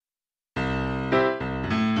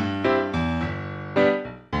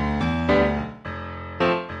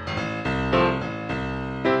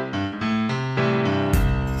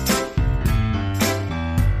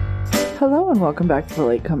Hello and welcome back to The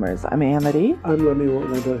Latecomers. I'm Amity. I'm Lemmy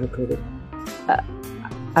and I don't have COVID.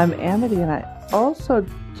 I'm Amity and I also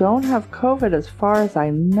don't have COVID as far as I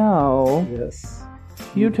know. Yes.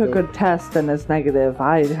 You took a test and it's negative.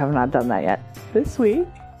 I have not done that yet. This week,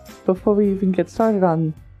 before we even get started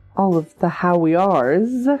on all of the how we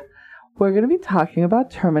are's, we're going to be talking about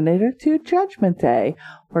Terminator 2 Judgment Day.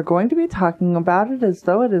 We're going to be talking about it as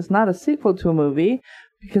though it is not a sequel to a movie,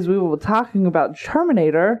 because we will be talking about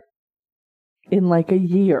Terminator in like a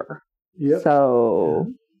year. Yep.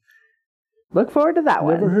 So, look forward to that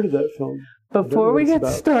one. Never heard of that film. Before we get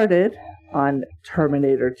started on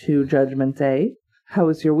Terminator 2 Judgment Day, how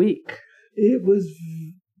was your week? It was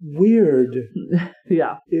weird.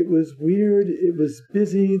 Yeah. It was weird. It was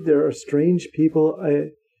busy. There are strange people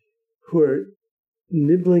who are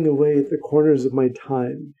nibbling away at the corners of my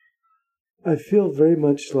time. I feel very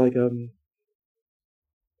much like a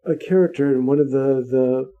character in one of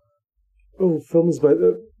the films by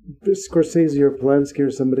Scorsese or Polanski or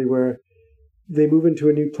somebody where they move into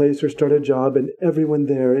a new place or start a job and everyone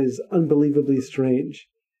there is unbelievably strange.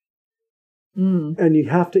 And you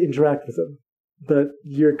have to interact with them. But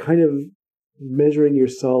you're kind of measuring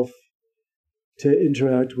yourself to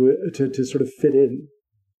interact with, to sort of fit in.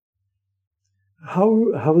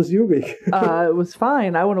 How was your week? It was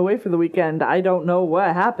fine. I went away for the weekend. I don't know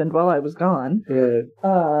what happened while I was gone.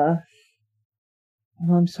 Right.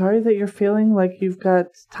 Well, I'm sorry that you're feeling like you've got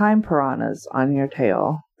time piranhas on your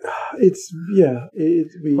tail.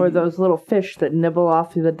 Or those little fish that nibble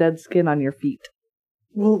off the dead skin on your feet.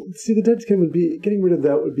 Well, see, the dead skin getting rid of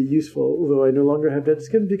that would be useful, although I no longer have dead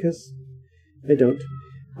skin because I don't.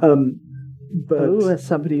 But as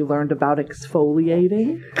somebody learned about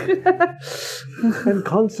exfoliating. And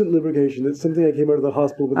constant lubrication. It's something I came out of the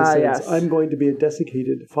hospital with a sense. Yes. I'm going to be a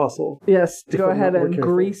desiccated fossil. Yes, go ahead and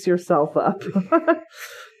grease yourself up.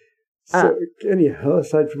 So, anyhow,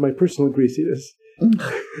 aside from my personal greasiness.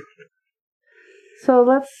 So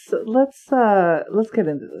let's get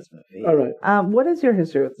into this movie. All right. What is your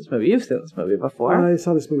history with this movie? You've seen this movie before. I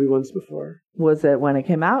saw this movie once before. Was it when it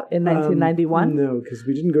came out in 1991? No, because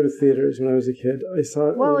we didn't go to theaters when I was a kid. I saw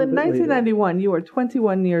it. Well, in 1991, you were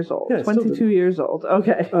 21 years old. Yeah, 22 years old.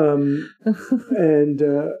 Okay. And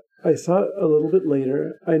I saw it a little bit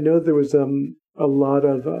later. I know there was a lot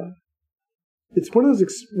of. It's one of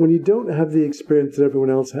those when you don't have the experience that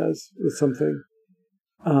everyone else has with something.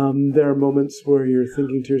 There are moments where you're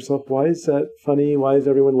thinking to yourself, why is that funny? Why is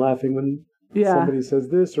everyone laughing when somebody says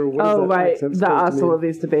this? Or what is that right. accent The Hasta La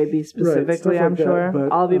Vista Baby specifically, right, I'm sure.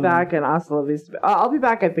 But, I'll be back and Hasta La Vista. I'll be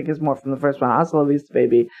back, I think, is more from the first one. Hasta La Vista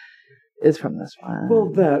Baby is from this one.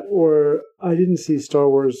 Well, that, or I didn't see Star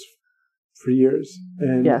Wars for years.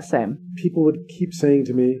 And yeah, same. People would keep saying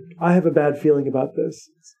to me, I have a bad feeling about this.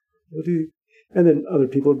 And then other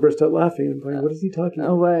people would burst out laughing and going, what is he talking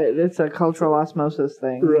about? Oh, wait, it's a cultural osmosis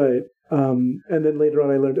thing. Right. And then later on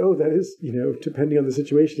I learned, that is, depending on the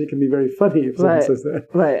situation, it can be very funny if someone says that.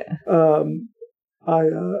 Right.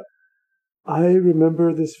 I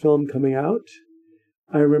remember this film coming out.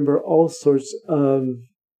 I remember all sorts of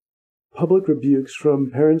public rebukes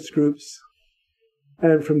from parents' groups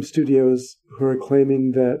and from studios who are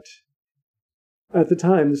claiming that at the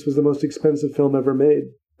time this was the most expensive film ever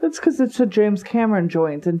made. That's because it's a James Cameron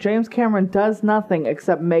joint, and James Cameron does nothing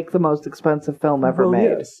except make the most expensive film ever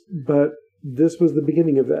made. Yes, but this was the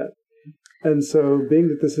beginning of that. And so, being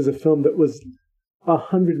that this is a film that was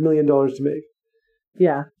 $100 million to make,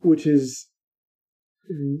 yeah, which is,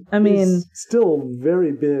 still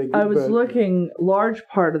very big. I was looking, large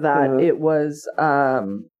part of that, it was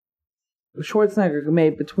Schwarzenegger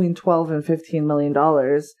made between $12 and $15 million.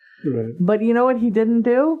 Right. But you know what he didn't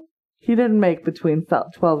do? He didn't make between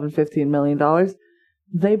 $12 and $15 million.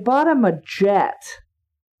 They bought him a jet.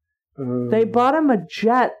 They bought him a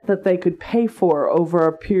jet that they could pay for over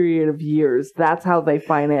a period of years. That's how they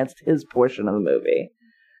financed his portion of the movie.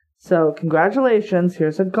 So, congratulations.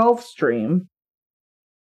 Here's a Gulfstream.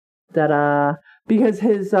 That, because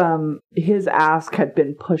his ask had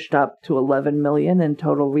been pushed up to 11 million in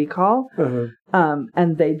total recall.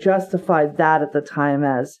 And they justified that at the time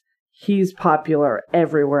as, he's popular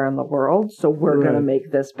everywhere in the world, so we're going to make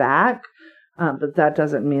this back. But that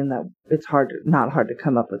doesn't mean that it's not hard to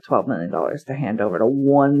come up with $12 million to hand over to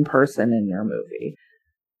one person in your movie,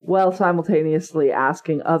 while simultaneously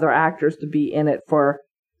asking other actors to be in it for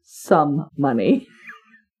some money.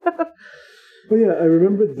 Well, yeah, I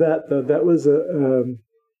remember that, though. That was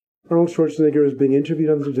Arnold Schwarzenegger was being interviewed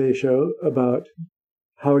on the Today Show about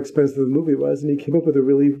how expensive the movie was, and he came up with a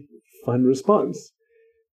really fun response.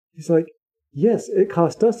 He's like, yes, it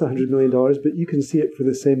cost us $100 million, but you can see it for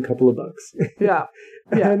the same couple of bucks. Yeah.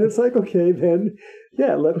 And it's like, okay, then,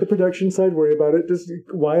 yeah, let the production side worry about it. Just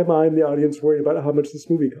why am I in the audience worried about how much this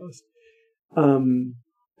movie cost? And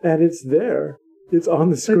it's there. It's on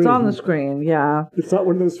the screen. It's on the screen, yeah. It's not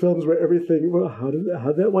one of those films where everything, well, how did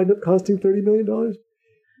that wind up costing $30 million?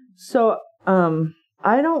 So,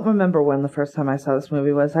 I don't remember when the first time I saw this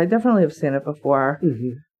movie was. I definitely have seen it before.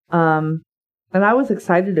 Mm-hmm. And I was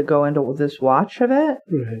excited to go into this watch of it.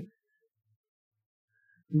 Right.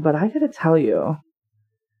 But I gotta tell you,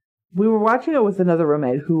 we were watching it with another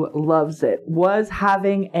roommate who loves it, was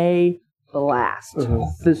having a blast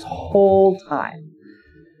this whole time.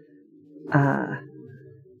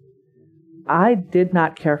 I did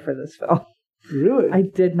not care for this film. Really? I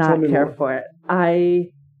did not care for it.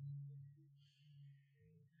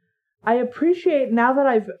 I appreciate now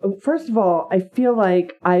that first of all, I feel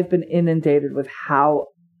like I've been inundated with how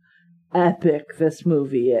epic this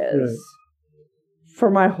movie is for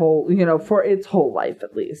my whole, for its whole life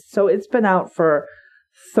at least. So it's been out for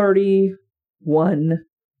 31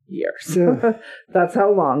 years. Yeah. That's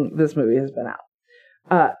how long this movie has been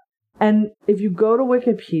out. And if you go to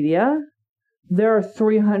Wikipedia, there are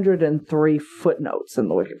 303 footnotes in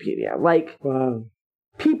the Wikipedia. Like, wow.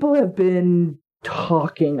 People have been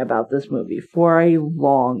talking about this movie for a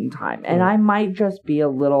long time, and I might just be a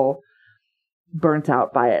little burnt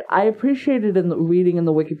out by it. I appreciated reading in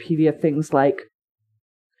the Wikipedia things like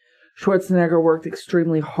Schwarzenegger worked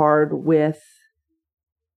extremely hard with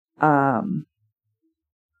the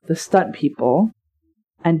stunt people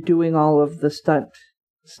and doing all of the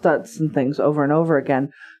stunts and things over and over again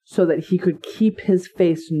so that he could keep his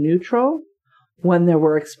face neutral when there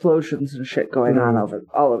were explosions and shit going on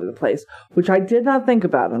all over the place, which I did not think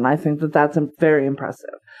about, and I think that that's very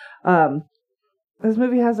impressive. This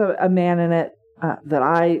movie has a man in it that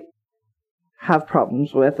I have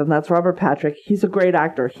problems with, and that's Robert Patrick. He's a great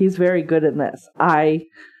actor. He's very good in this. I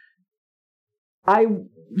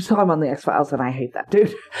saw him on The X-Files, and I hate that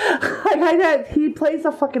dude. He plays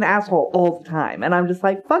a fucking asshole all the time, and I'm just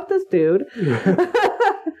like, fuck this dude.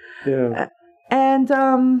 Yeah. And,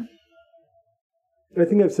 I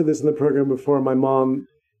think I've said this in the program before. My mom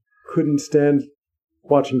couldn't stand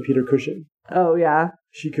watching Peter Cushing. Oh, yeah?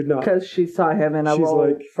 She could not. Because she saw him in a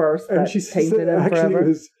role first that tainted him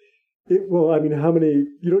forever. How many...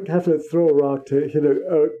 You don't have to throw a rock to hit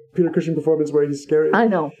a Peter Cushing performance where he's scary. I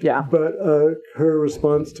know, yeah. But her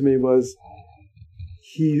response to me was,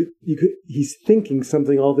 he's thinking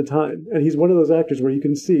something all the time. And he's one of those actors where you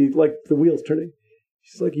can see, like, the wheels turning.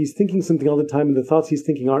 She's like, he's thinking something all the time, and the thoughts he's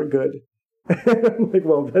thinking aren't good. I'm like,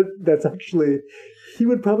 well, that's actually... He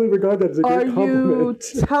would probably regard that as a great compliment.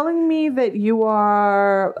 Are you telling me that you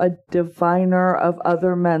are a diviner of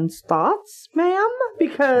other men's thoughts, ma'am?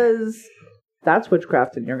 Because that's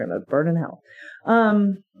witchcraft and you're going to burn in hell.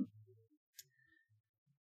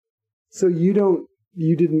 So you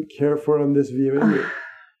didn't care for it on this viewing?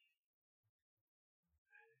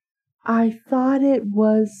 I thought it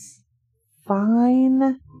was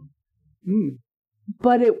fine,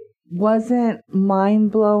 but it wasn't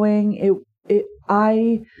mind-blowing.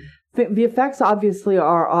 I think the effects obviously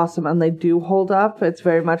are awesome and they do hold up. It's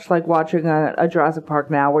very much like watching a Jurassic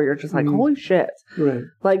Park now where you're just like, holy shit. Right.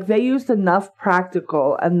 Like they used enough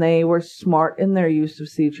practical and they were smart in their use of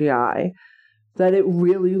CGI that it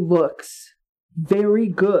really looks very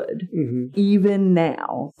good even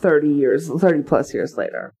now, 30 plus years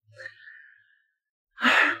later.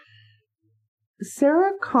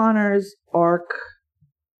 Sarah Connor's arc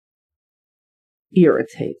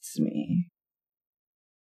irritates me.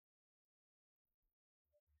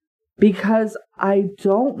 Because I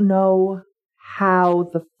don't know how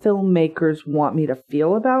the filmmakers want me to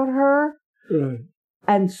feel about her. Right.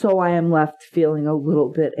 And so I am left feeling a little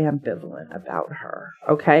bit ambivalent about her.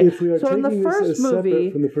 Okay? If we are taking this as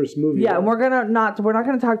separate from the first movie. Yeah, and we're not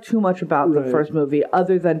going to talk too much about the first movie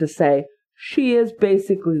other than to say she is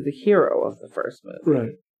basically the hero of the first movie.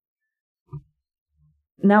 Right.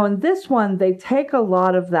 Now, in this one, they take a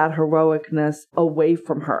lot of that heroicness away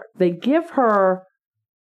from her. They give her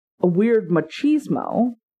a weird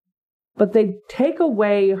machismo, but they take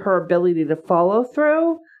away her ability to follow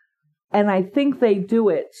through, and I think they do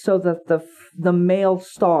it so that the male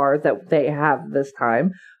star that they have this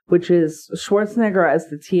time, which is Schwarzenegger as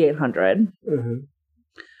the T-800,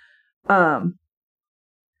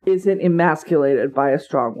 isn't emasculated by a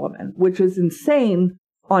strong woman, which is insane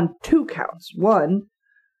on two counts. One,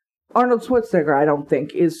 Arnold Schwarzenegger, I don't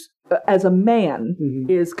think, is, as a man,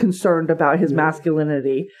 is concerned about his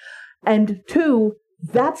masculinity. And two,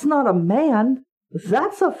 that's not a man.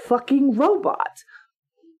 That's a fucking robot.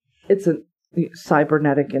 It's an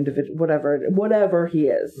cybernetic individual, whatever he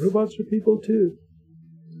is. Robots are people too.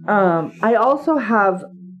 I also have.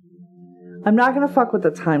 I'm not gonna fuck with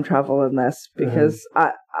the time travel in this because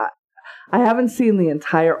I haven't seen the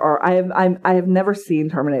entire arc. I have never seen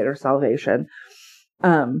Terminator Salvation.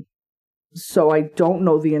 So I don't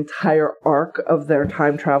know the entire arc of their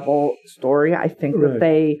time travel story. I think that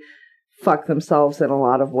they fuck themselves in a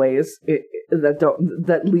lot of ways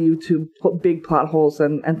that lead to big plot holes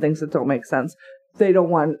and things that don't make sense. They don't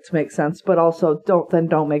want it to make sense, but also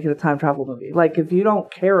don't make it a time travel movie. Like, if you don't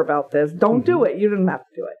care about this, don't do it. You didn't have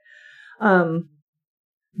to do it.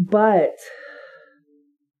 But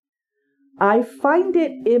I find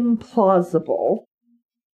it implausible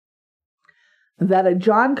that a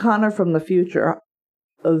John Connor from the future,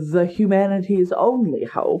 the humanity's only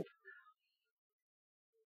hope,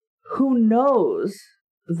 who knows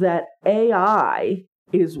that AI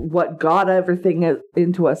is what got everything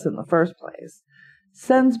into us in the first place,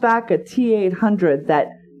 sends back a T-800 that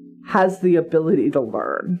has the ability to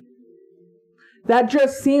learn. That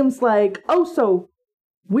just seems like, so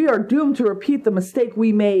we are doomed to repeat the mistake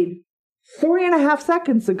we made 3.5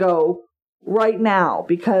 seconds ago right now,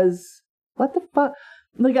 because what the fuck?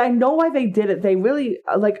 Like, I know why they did it. They really,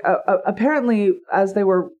 apparently, as they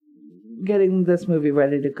were getting this movie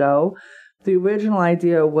ready to go, the original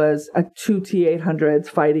idea was two T-800s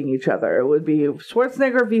fighting each other. It would be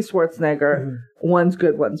Schwarzenegger v. Schwarzenegger. One's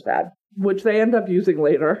good, one's bad, which they end up using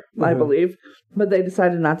later, I believe. But they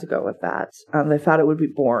decided not to go with that. They thought it would be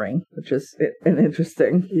boring, which is an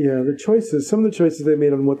interesting. Yeah, some of the choices they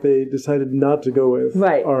made on what they decided not to go with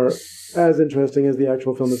are as interesting as the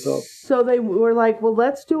actual film itself. So they were like, well,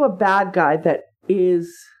 let's do a bad guy that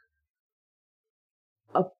is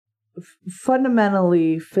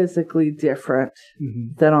fundamentally, physically different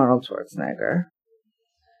than Arnold Schwarzenegger.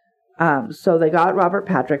 So they got Robert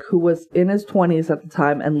Patrick, who was in his 20s at the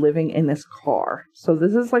time and living in his car. So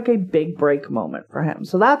this is like a big break moment for him.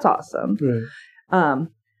 So that's awesome. Right.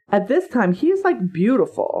 At this time, he's like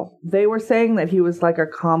beautiful. They were saying that he was like a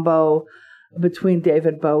combo between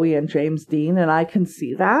David Bowie and James Dean, and I can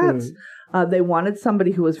see that. They wanted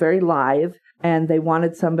somebody who was very lithe, and they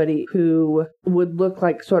wanted somebody who would look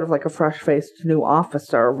like sort of like a fresh-faced new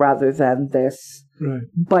officer rather than this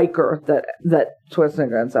biker that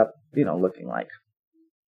Schwarzenegger ends up, looking like.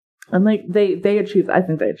 And they achieved, I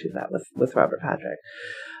think they achieved that with Robert Patrick.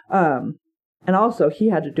 And also he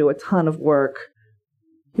had to do a ton of work.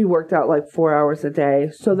 He worked out like 4 hours a day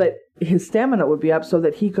so that his stamina would be up, so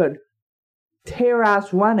that he could tear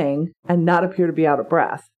ass running and not appear to be out of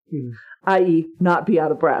breath. I.e. not be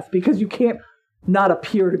out of breath, because you can't not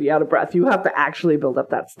appear to be out of breath. You have to actually build up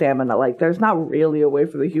that stamina. Like, there's not really a way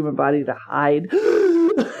for the human body to hide.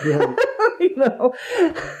 The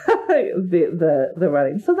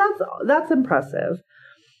running. So that's impressive.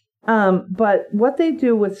 But what they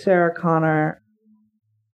do with Sarah Connor,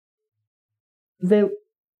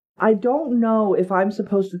 I don't know if I'm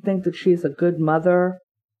supposed to think that she's a good mother.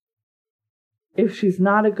 If she's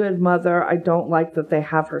not a good mother, I don't like that they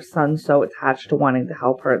have her son so attached to wanting to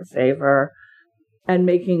help her and save her and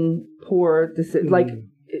making poor decisions. Like,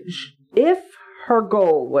 if her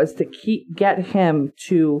goal was to get him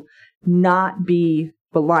to not be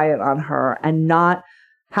reliant on her and not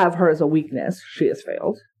have her as a weakness, she has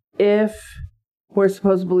failed. If we're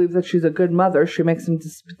supposed to believe that she's a good mother, she makes some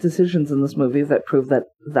decisions in this movie that prove that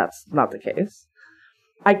that's not the case.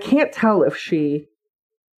 I can't tell if she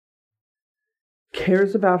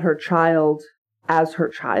cares about her child as her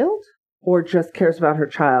child, or just cares about her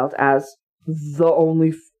child as the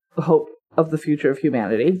only hope of the future of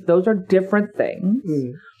humanity. Those are different things.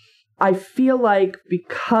 I feel like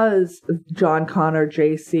because John Connor,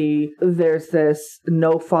 JC, there's this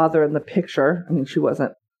no father in the picture. I mean, she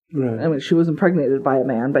wasn't. Right. I mean, she was impregnated by a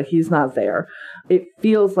man, but he's not there. It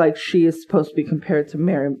feels like she is supposed to be compared to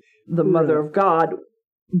Mary, the mother of God,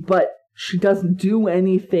 but she doesn't do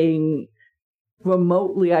anything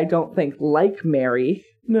remotely, I don't think, like Mary.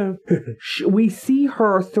 No. We see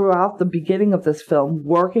her throughout the beginning of this film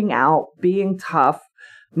working out, being tough,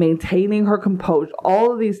 maintaining her composure,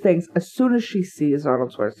 all of these things. As soon as she sees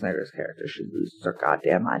Arnold Schwarzenegger's character, she loses her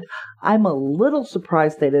goddamn mind. I'm a little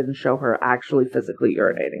surprised they didn't show her actually physically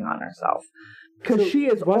urinating on herself. Because she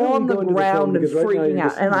is on the ground and freaking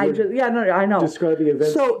out. And I know. Describing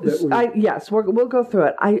events. We'll go through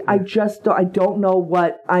it. I don't know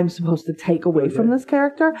what I'm supposed to take away from this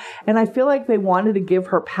character. And I feel like they wanted to give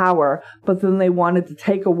her power, but then they wanted to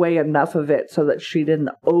take away enough of it so that she didn't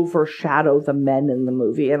overshadow the men in the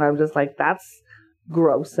movie. And I'm just like, that's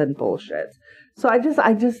gross and bullshit. So I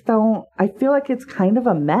just don't, I feel like it's kind of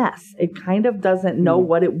a mess. It kind of doesn't know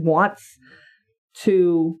what it wants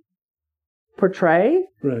to portray.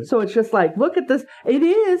 Right. So it's just like, look at this. It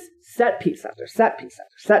is set piece after set piece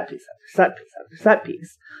after set piece after set piece after set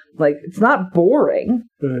piece. Like, it's not boring,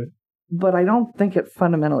 Right. but I don't think it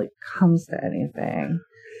fundamentally comes to anything.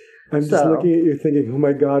 I'm just looking at you thinking, oh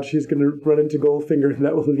my God, she's going to run into Goldfinger and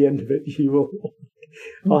that will be the end of it.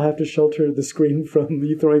 I'll have to shelter the screen from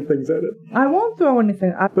you throwing things at it. I won't throw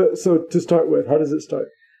anything. But so to start with, how does it start?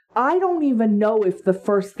 I don't even know if the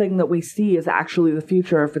first thing that we see is actually the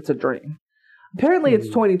future, or if it's a dream. Apparently it's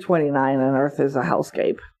 2029 and Earth is a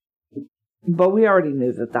hellscape. But we already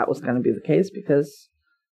knew that that was going to be the case because...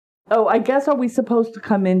 Oh, I guess are we supposed to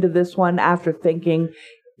come into this one after thinking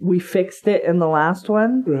we fixed it in the last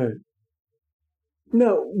one? Right.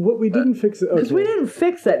 No, what we didn't fix... Because we didn't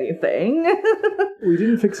fix anything. We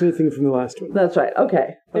didn't fix anything from the last one. That's right.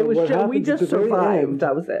 Okay. It was we just survived. End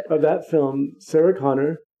that was it. Of that film, Sarah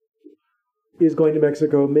Connor is going to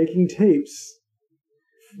Mexico making tapes,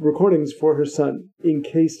 recordings for her son in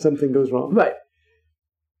case something goes wrong. Right.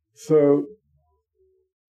 So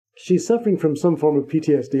she's suffering from some form of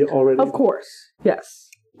PTSD already. Of course. Yes.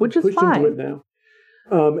 Which is pushed fine. Into it now.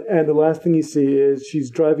 And the last thing you see is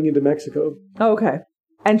she's driving into Mexico. Oh, okay.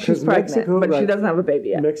 And she's pregnant, Mexico, but she doesn't have a baby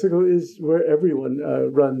yet. Mexico is where everyone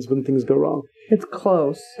runs when things go wrong. It's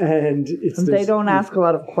close. And they don't ask a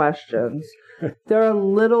lot of questions. They're a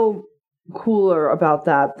little cooler about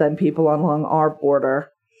that than people along our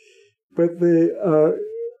border. But I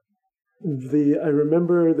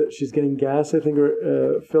remember that she's getting gas, I think,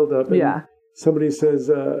 or filled up. And yeah. Somebody says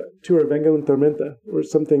to her, "Venga una tormenta," or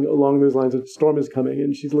something along those lines. A storm is coming,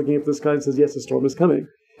 and she's looking up at the sky and says, "Yes, a storm is coming."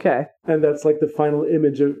 Okay. And that's like the final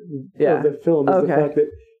image of the film is the fact that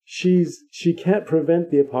she can't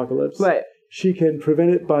prevent the apocalypse. Right. She can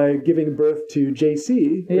prevent it by giving birth to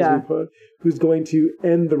JC, who's going to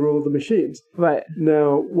end the rule of the machines. Right.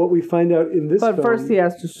 Now, what we find out in this film... But first he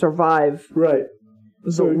has to survive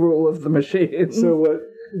the rule of the machines. So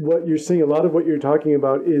what you're seeing, a lot of what you're talking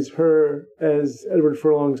about is her, as Edward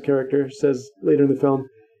Furlong's character says later in the film,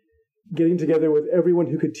 getting together with everyone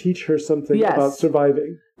who could teach her something about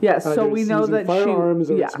surviving. Yes, so we know that firearms,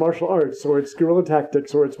 or it's martial arts, or it's guerrilla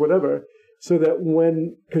tactics, or it's whatever. So that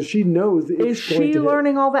because she knows... Is she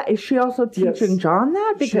learning all that? Is she also teaching John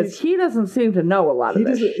that? Because he doesn't seem to know a lot of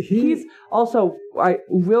this. He's also...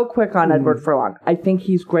 real quick on Edward Furlong. I think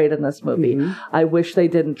he's great in this movie. I wish they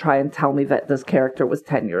didn't try and tell me that this character was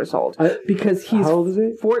 10 years old. Because he's how old is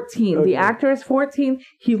he? 14. Okay. The actor is 14.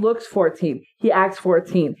 He looks 14. He acts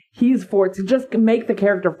 14. He's 14. Just make the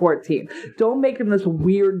character 14. Don't make him this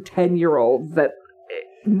weird 10-year-old that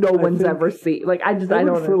no one's ever seen. Like, I don't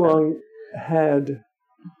Edward Furlong had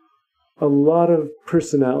a lot of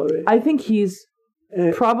personality. I think he's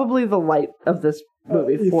probably the light of this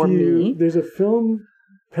movie for me. There's a film,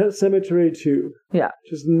 Pet Sematary 2. Yeah.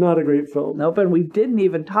 Just not a great film. Nope, and we didn't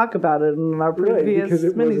even talk about it in our previous because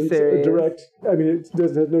it miniseries. Wasn't a direct, it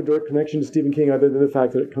doesn't have no direct connection to Stephen King other than the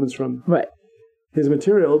fact that it comes from his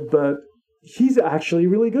material, but he's actually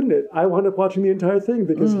really good in it. I wound up watching the entire thing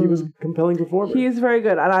because he was a compelling performer. He is very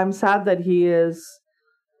good, and I'm sad that he is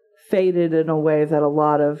faded in a way that a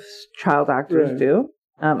lot of child actors do.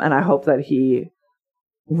 And I hope that he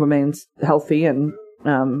remains healthy and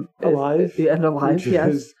alive.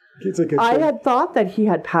 Yes. I had thought that he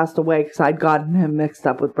had passed away because I'd gotten him mixed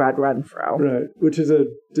up with Brad Renfro. Right, which is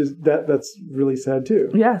that's really sad too.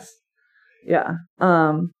 Yes. Yeah.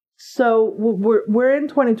 So we're in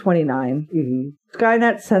 2029.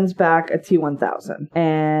 Skynet sends back a T-1000,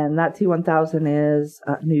 and that T-1000 is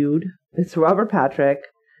nude. It's Robert Patrick.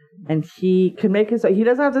 And he can make he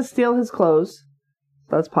doesn't have to steal his clothes.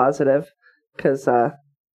 That's positive. Because the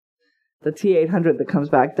T-800 that comes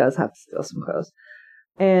back does have to steal some clothes.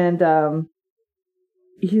 And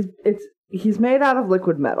he's made out of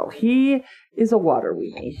liquid metal. He is a water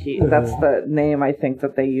weenie. That's the name I think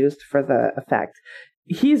that they used for the effect.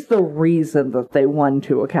 He's the reason that they won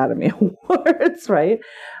 2 Academy Awards, right?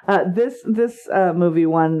 This movie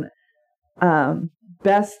won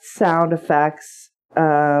Best Sound Effects,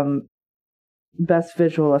 Best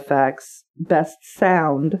Visual Effects, Best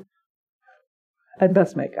Sound, and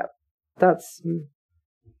Best Makeup. This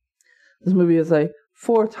movie is a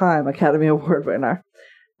 4-time Academy Award winner.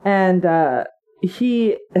 And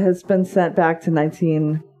he has been sent back to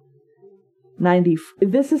 1990.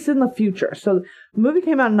 This is in the future. So the movie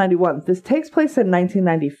came out in 91. This takes place in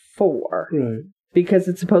 1994. Right. Because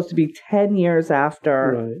it's supposed to be 10 years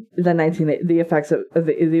after the effects of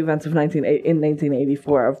the events of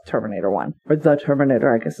 1984 of Terminator 1. Or The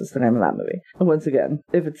Terminator, I guess is the name of that movie. And once again,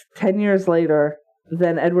 if it's 10 years later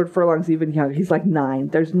then Edward Furlong's even younger. He's like 9.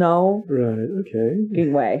 There's no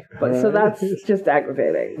way. But so that's just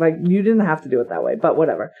aggravating. Like, you didn't have to do it that way, but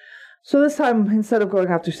whatever. So this time, instead of going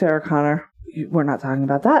after Sarah Connor, we're not talking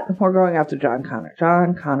about that. We're going after John Connor.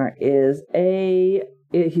 John Connor is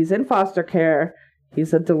he's in foster care.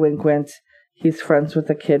 He's a delinquent. He's friends with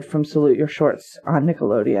a kid from Salute Your Shorts on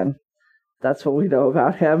Nickelodeon. That's what we know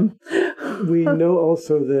about him. We know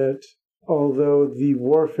also that although the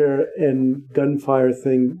warfare and gunfire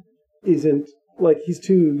thing isn't, like, he's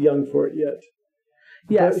too young for it yet.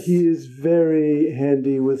 Yes. But he is very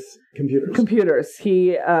handy with computers.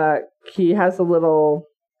 He has a little...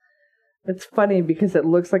 It's funny because it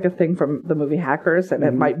looks like a thing from the movie Hackers, and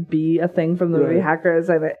it might be a thing from the movie Hackers,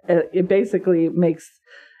 and it basically makes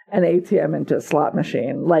an ATM into a slot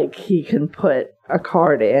machine. Like, he can put a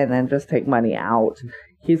card in and just take money out.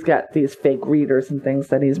 He's got these fake readers and things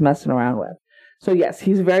that he's messing around with. So yes,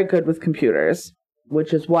 he's very good with computers,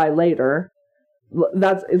 which is why later,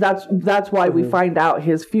 that's why we find out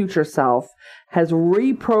his future self has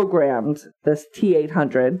reprogrammed this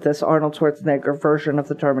T-800, this Arnold Schwarzenegger version of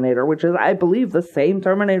the Terminator, which is, I believe, the same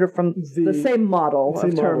Terminator from the same model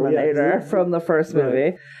of Terminator from the first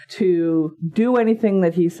movie, to do anything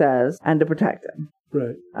that he says and to protect him.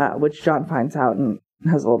 Right. Which John finds out and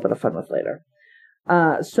has a little bit of fun with later.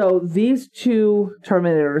 So these two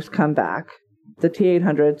Terminators come back. The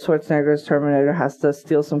T-800, Schwarzenegger's Terminator, has to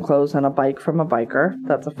steal some clothes and a bike from a biker.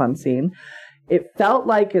 That's a fun scene. It felt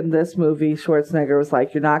like in this movie, Schwarzenegger was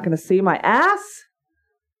like, "You're not going to see my ass?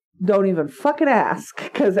 Don't even fucking ask."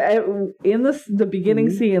 Because in the beginning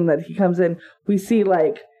scene that he comes in, we see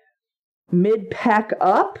like mid-pack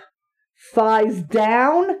up, thighs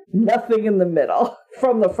down, nothing in the middle,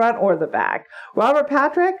 from the front or the back. Robert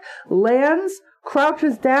Patrick lands,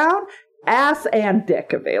 crouches down, ass and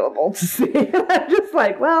dick available to see. I'm just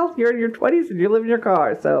like, well, you're in your 20s and you live in your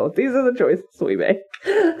car, so these are the choices we make.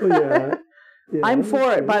 Well, yeah, I'm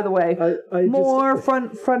for it, by the way. More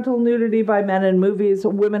frontal nudity by men in movies.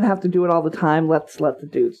 Women have to do it all the time. Let's let the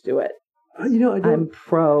dudes do it. I'm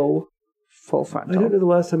pro full frontal. I don't know the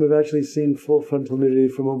last time I've actually seen full frontal nudity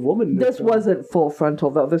from a woman. This wasn't full frontal,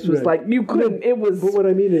 though. This was like, you couldn't, it was... But what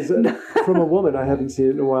I mean is, from a woman, I haven't seen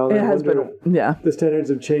it in a while. It has been, yeah. The standards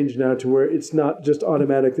have changed now to where it's not just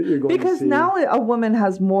automatic that you're going to see... Because now a woman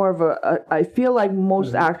has more of I feel like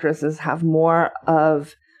most actresses have more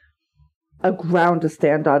of a ground to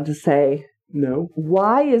stand on to say, no.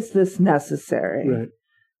 Why is this necessary? Right.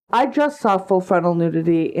 I just saw full frontal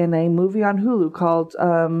nudity in a movie on Hulu called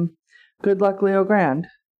Good Luck, Leo Grand.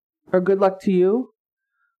 Or Good Luck to You,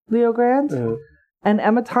 Leo Grand. And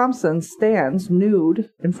Emma Thompson stands nude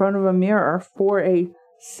in front of a mirror for a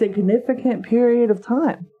significant period of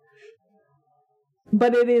time.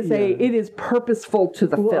 But it is purposeful to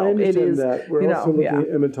the film. I understand it is that. We're also looking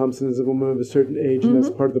at Emma Thompson as a woman of a certain age, and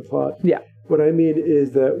that's part of the plot. Yeah. What I mean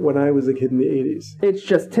is that when I was a kid in the 80s... It's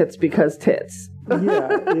just tits because tits. Yeah,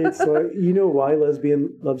 it's like, you know why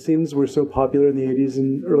lesbian love scenes were so popular in the 80s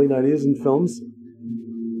and early 90s in films?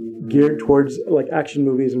 Geared towards, like, action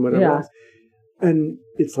movies and whatever else. And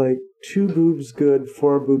it's like, 2 boobs good,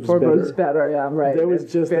 4 boobs better. 4 boobs better, yeah, right. There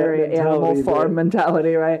was just very that Animal Farm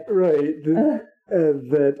mentality, right? Right.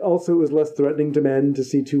 That also it was less threatening to men to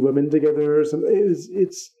see 2 women together or something.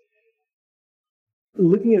 It's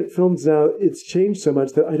looking at films now, it's changed so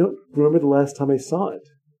much that I don't remember the last time I saw it.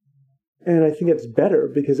 And I think it's better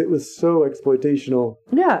because it was so exploitational.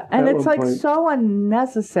 Yeah, and it's like so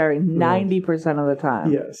unnecessary 90% of the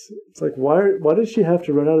time. Yes. It's like, why does she have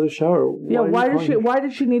to run out of the shower? Why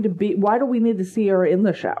does she need to be, why do we need to see her in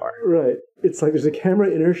the shower? Right. It's like there's a camera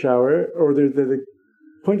in her shower, or the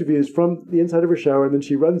point of view is from the inside of her shower, and then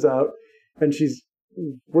she runs out and she's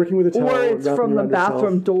working with a towel. Or it's from the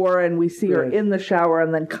bathroom door and we see her in the shower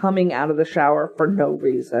and then coming out of the shower for no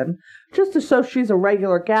reason. Just to show she's a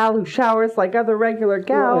regular gal who showers like other regular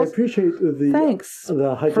gals. Well, I appreciate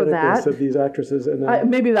the hygienicness of these actresses. And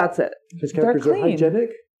maybe that's it. His characters are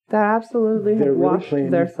hygienic. They absolutely have washed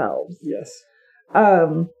themselves. Yes.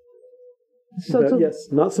 Yes,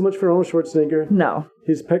 not so much for Arnold Schwarzenegger. No.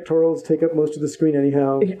 His pectorals take up most of the screen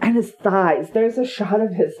anyhow. And his thighs. There's a shot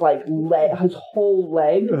of his leg, his whole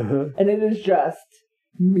leg, and it is just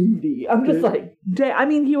meaty. I'm just like, I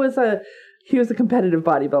mean, he was a competitive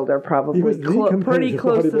bodybuilder, probably. He was pretty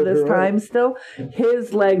close to this time still.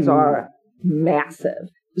 His legs are massive.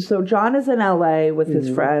 So John is in LA with his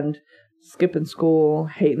friend, skipping school,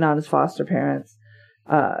 hating on his foster parents.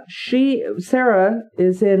 Sarah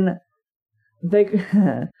is in...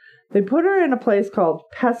 They put her in a place called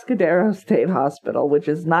Pescadero State Hospital, which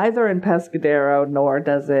is neither in Pescadero nor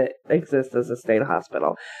does it exist as a state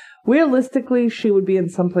hospital. Realistically, she would be in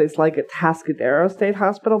some place like a Tascadero State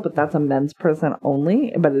Hospital, but that's a men's prison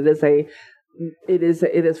only. But it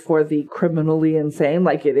is for the criminally insane,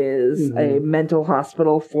 like it is a mental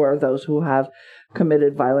hospital for those who have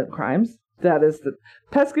committed violent crimes. That is the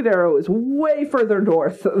Pescadero is way further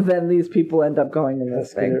north than these people end up going in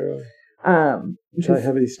this thing. Which I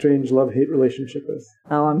have a strange love-hate relationship with.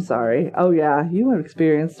 Oh, I'm sorry. Oh, yeah, you have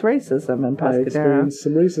experienced racism in Pescadero. I experienced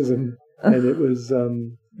some racism, and it was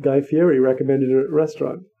Guy Fieri recommended a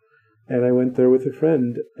restaurant, and I went there with a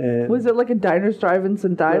friend. And was it like a diners, drive-ins,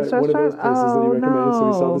 and dives restaurant? One of those places that he recommended. So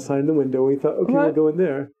we saw the sign in the window, and we thought, okay, we'll go in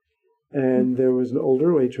there. And there was an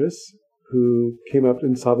older waitress who came up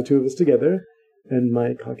and saw the two of us together, and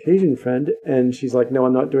my Caucasian friend, and she's like, no,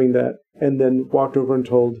 I'm not doing that, and then walked over and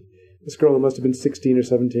told this girl who must have been 16 or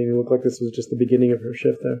 17, and looked like this was just the beginning of her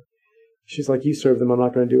shift there. She's like, you serve them, I'm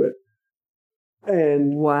not going to do it.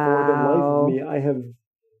 And for the life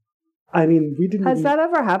of me, we didn't... Has that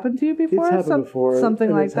ever happened to you before? It's happened before. Something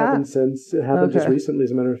like it's that? Happened since. It happened just recently,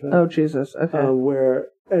 as a matter of fact. Oh, Jesus. Okay.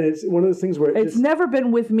 And it's one of those things where... It's never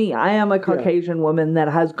been with me. I am a Caucasian woman that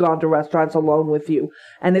has gone to restaurants alone with you.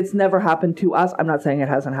 And it's never happened to us. I'm not saying it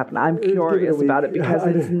hasn't happened. I'm curious about it because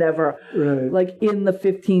it's never... Right. Like, in the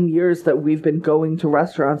 15 years that we've been going to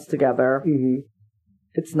restaurants together,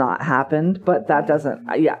 it's not happened. But that doesn't...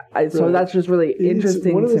 So that's just really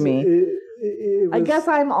interesting to me. I guess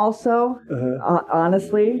I'm also,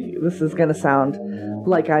 honestly, this is going to sound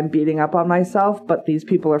like I'm beating up on myself, but these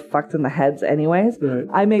people are fucked in the heads anyways. Right.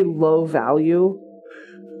 I'm a low-value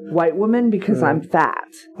white woman because I'm fat.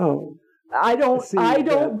 Oh. I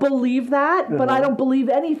don't believe that, but I don't believe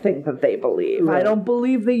anything that they believe. Right. I don't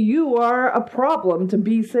believe that you are a problem to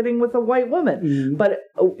be sitting with a white woman. But,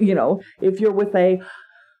 if you're with a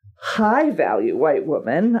high-value white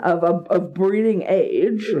woman of breeding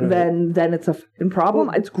age, then it's a fucking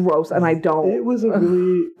problem. It's gross, and I don't... It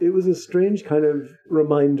was a strange kind of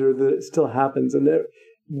reminder that it still happens. And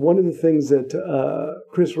one of the things that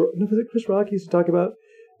Chris Rock used to talk about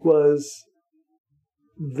was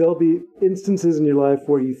there'll be instances in your life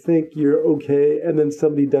where you think you're okay, and then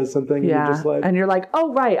somebody does something, and you're just like... And you're like,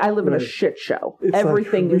 oh, right, I live in a shit show. It's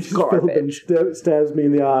everything like is garbage. Stabs me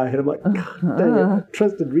in the eye, and I'm like, God dang it, I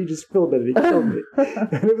trusted Regis Philbin, and he killed me.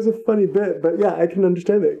 And it was a funny bit, but yeah, I can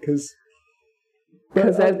understand it, because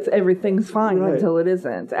everything's fine until it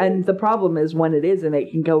isn't. And the problem is when it isn't,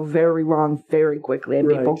 it can go very wrong very quickly, and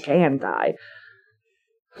people can die.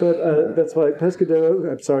 But that's why Pescadero,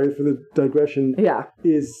 I'm sorry for the digression,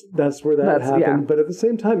 that's where that happened. Yeah. But at the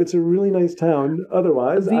same time, it's a really nice town.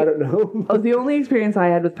 Otherwise, I don't know. The only experience I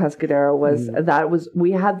had with Pescadero was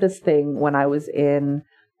we had this thing when I was in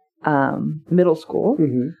middle school.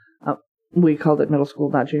 We called it middle school,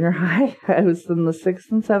 not junior high. I was in the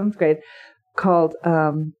 6th and 7th grade, called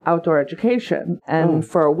outdoor education. And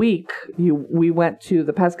for a week, we went to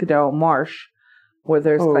the Pescadero Marsh, where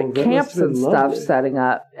there's camps and stuff setting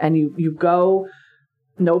up, and you go,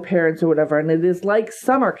 no parents or whatever, and it is like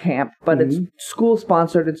summer camp, but it's school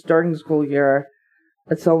sponsored. It's during the school year.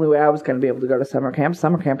 It's the only way I was going to be able to go to summer camp.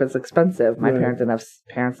 Summer camp is expensive. My parents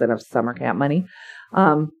didn't have summer camp money,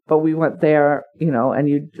 but we went there, and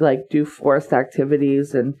you do forest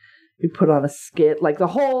activities and you put on a skit, like the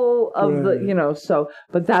whole of the, so,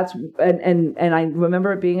 but that's, and I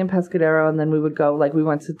remember it being in Pescadero, and then we would go, we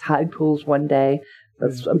went to tide pools one day.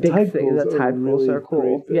 That's a big thing. The tide pools are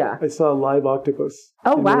cool. Yeah. I saw a live octopus.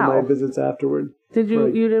 Oh, wow. In one of my visits afterward. Did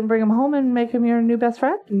you didn't bring him home and make him your new best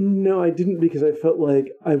friend? No, I didn't, because I felt like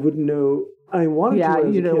I wouldn't know. I wanted to. Yeah,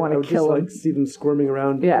 you didn't want to kill him. See them squirming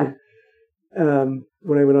around. Yeah.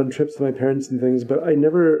 When I went on trips with my parents and things, but I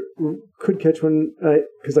never could catch one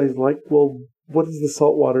because I was like, well, what is the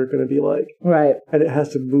salt water going to be like? Right. And it has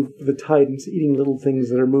to move with the tide, and it's eating little things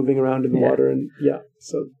that are moving around in the water, and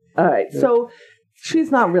so. All right, so she's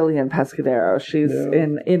not really in Pescadero. She's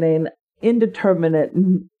in an indeterminate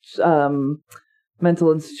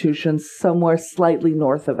mental institution somewhere slightly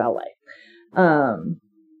north of LA.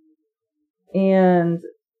 And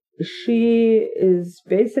she is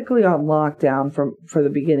basically on lockdown for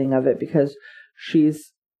the beginning of it because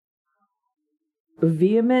she's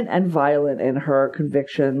vehement and violent in her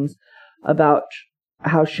convictions about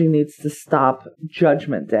how she needs to stop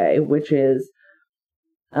Judgment Day, which is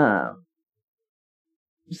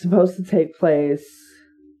supposed to take place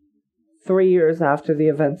 3 years after the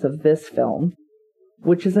events of this film,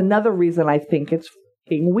 which is another reason I think it's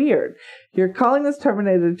fucking weird. You're calling this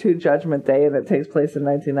Terminator 2 Judgment Day, and it takes place in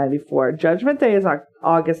 1994. Judgment Day is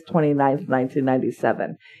August 29th,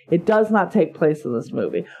 1997. It does not take place in this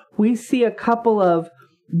movie. We see a couple of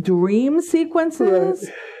dream sequences,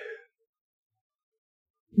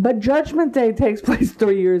 but Judgment Day takes place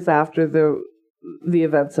 3 years after the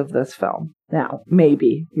events of this film. Now,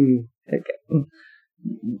 maybe. Okay.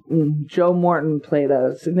 Joe Morton played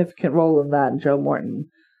a significant role in that, and Joe Morton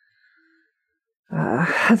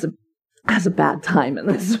has a bad time in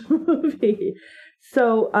this movie.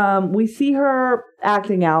 So we see her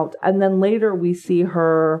acting out, and then later we see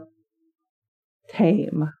her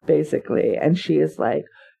tame, basically, and she is like,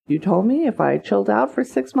 you told me if I chilled out for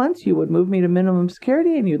 6 months, you would move me to minimum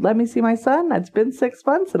security and you'd let me see my son. It's been 6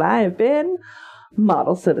 months and I have been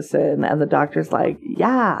model citizen. And the doctor's like,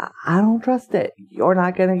 yeah, I don't trust it. You're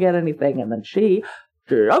not going to get anything. And then she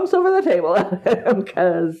jumps over the table at him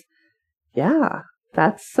because, yeah,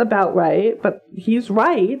 that's about right. But he's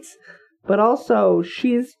right. But also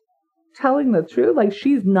she's telling the truth. Like,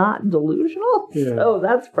 she's not delusional. Yeah. So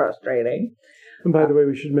that's frustrating. And by the way,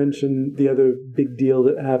 we should mention the other big deal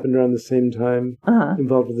that happened around the same time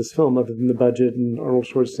involved with this film, other than the budget and Arnold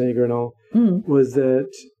Schwarzenegger and all, was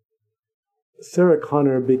that Sarah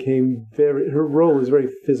Connor became her role was very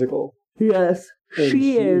physical. Yes.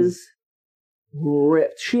 She is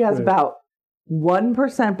ripped. She has about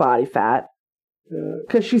 1% body fat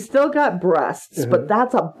because she's still got breasts, but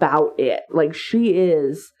that's about it. Like, she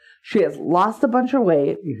has lost a bunch of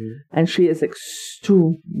weight, and she is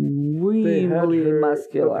extremely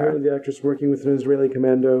muscular. Apparently the actress working with an Israeli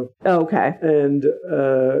commando. Okay. And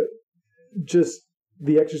just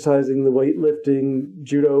the exercising, the weightlifting,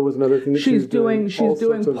 judo was another thing that she's doing. She's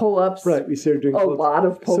doing pull-ups. Right, we see her doing pull-ups. A lot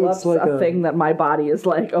of pull-ups, so a thing that my body is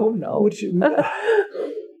like, oh no.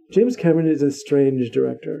 James Cameron is a strange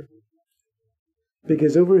director.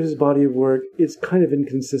 Because over his body of work, it's kind of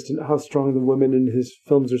inconsistent how strong the women in his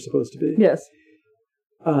films are supposed to be. Yes.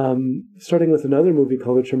 Starting with another movie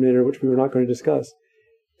called The Terminator, which we were not going to discuss,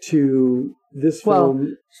 to this film. Well,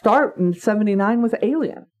 start in 1979 with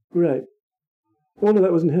Alien. Right. Well, no,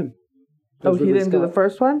 that wasn't him. He didn't do the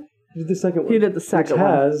first one? He did the second one. He did the second one.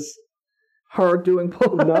 Which has her doing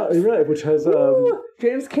pull-ups. Right, which has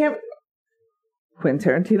James Cameron.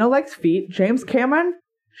 Quentin Tarantino likes feet. James Cameron,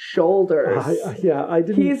 shoulders. I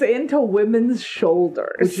didn't. He's into women's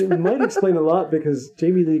shoulders, which might explain a lot because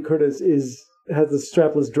Jamie Lee Curtis has the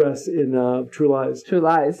strapless dress in True Lies. True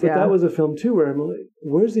Lies, but that was a film too where I'm like,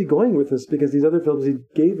 where's he going with this? Because these other films he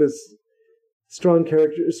gave us strong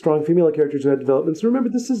female characters who had developments. Remember,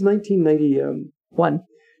 this is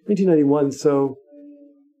 1991. So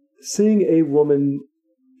seeing a woman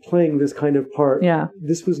playing this kind of part,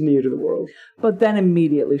 this was new to the world. But then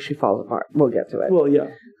immediately she falls apart. We'll get to it. Well,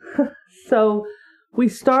 yeah. So we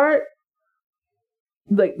start,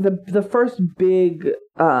 like, the first big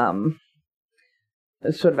sort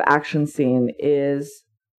of action scene is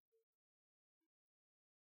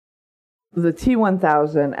the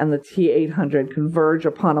T-1000 and the T-800 converge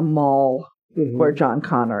upon a mall where John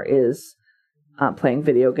Connor is playing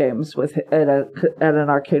video games at an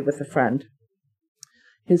arcade with a friend.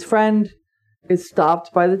 His friend is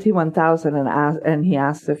stopped by the T-1000 and he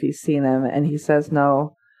asks if he's seen him, and he says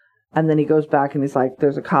no. And then he goes back and he's like,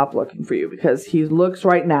 there's a cop looking for you, because he looks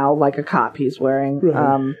right now like a cop. He's wearing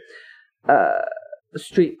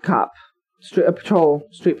street patrol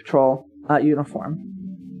uniform.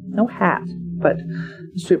 No hat, but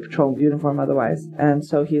street patrol uniform otherwise. And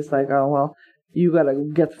so he's like, oh, well, you gotta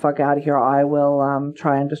get the fuck out of here. I will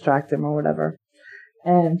try and distract him or whatever.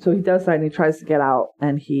 And so he does that, and he tries to get out,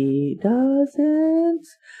 and he doesn't.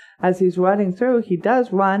 As he's running through, he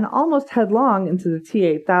does run almost headlong into the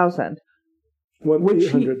T-8000.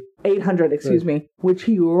 800, excuse me, which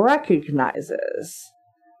he recognizes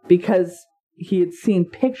because he had seen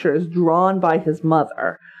pictures drawn by his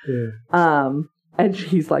mother. Yeah. And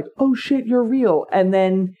he's like, oh shit, you're real. And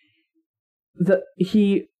then the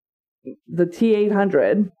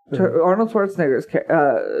T-800, Arnold Schwarzenegger's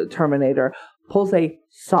Terminator, pulls a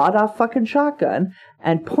sawed-off fucking shotgun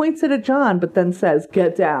and points it at John, but then says,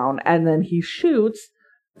 get down. And then he shoots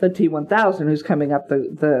the T-1000, who's coming up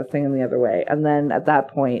the thing in the other way. And then at that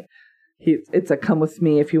point, it's a come with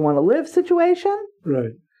me if you want to live situation.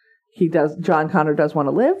 Right. John Connor does want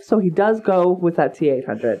to live, so he does go with that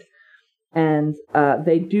T-800. And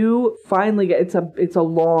they do finally get, it's a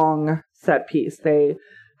long set piece. They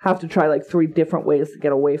have to try like 3 different ways to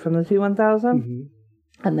get away from the T-1000.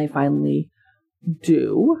 And they finally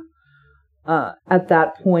do. At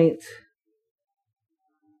that point,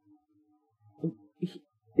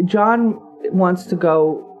 John wants to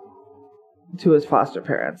go to his foster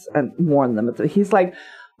parents and warn them. He's like,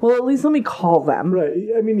 well, at least let me call them. Right.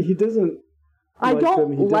 I mean, he doesn't. I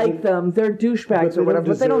don't like them. They're douchebags or whatever,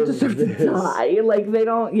 but they don't deserve to die. Like, they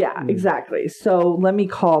don't. Yeah, exactly. So let me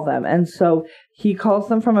call them. And so he calls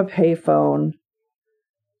them from a payphone.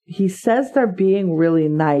 He says they're being really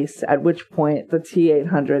nice, at which point the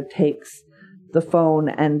T-800 takes the phone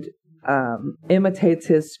and imitates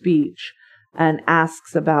his speech and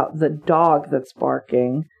asks about the dog that's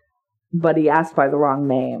barking, but he asked by the wrong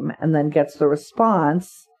name, and then gets the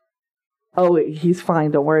response, oh, he's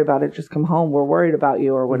fine, don't worry about it, just come home, we're worried about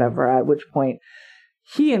you, or whatever, at which point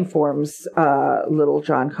he informs little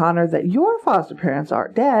John Connor that your foster parents are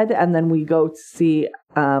dead, and then we go to see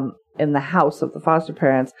in the house of the foster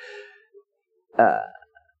parents,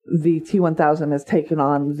 the T-1000 has taken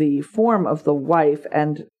on the form of the wife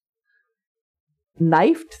and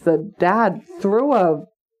knifed the dad through a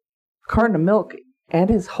carton of milk and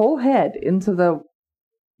his whole head into the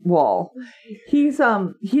wall. He's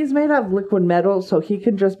made out of liquid metal, so he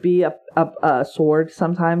can just be a sword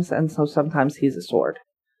sometimes, and so sometimes he's a sword.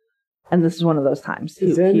 And this is one of those times. He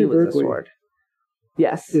was a sword.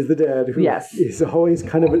 Yes. Is the dad who is always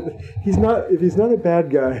kind of if he's not a bad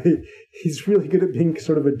guy, he's really good at being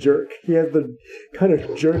sort of a jerk. He has the kind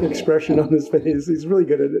of jerk expression on his face. He's really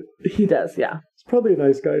good at it. He does, yeah. He's probably a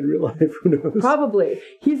nice guy in real life, who knows? Probably.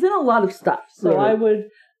 He's in a lot of stuff, so right.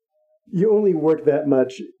 You only work that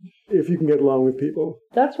much if you can get along with people.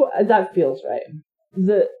 That feels right.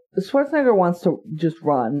 The Schwarzenegger wants to just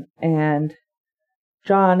run, and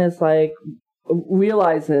John is like,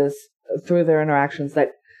 realizes through their interactions that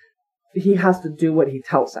he has to do what he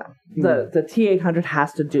tells him. The T-800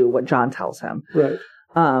 has to do what John tells him. Right.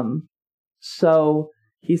 So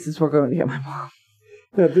he says, we're going to get my mom.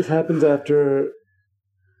 Now, this happens after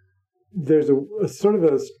there's a sort of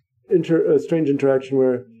a strange interaction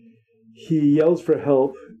where he yells for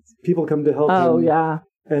help. People come to help him. Oh, yeah.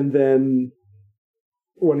 And then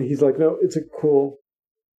when he's like, no, it's cool,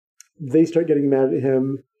 they start getting mad at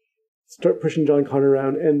him, start pushing John Connor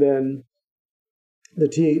around, and then the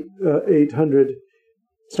T-800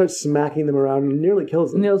 starts smacking them around and nearly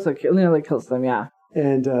kills them. Nearly kills them, yeah.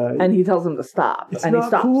 And he tells them to stop. It's and not he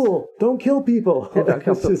stops. Cool. Don't kill people. Yeah, don't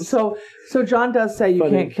kill people. So John does say you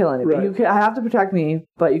can't kill anybody. Right. I have to protect me,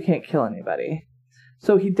 but you can't kill anybody.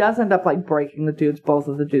 So he does end up like breaking both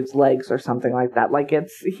of the dude's legs or something like that. Like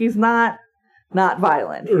he's not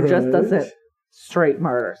violent. He just doesn't straight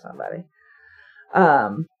murder somebody.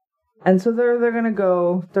 And so they're gonna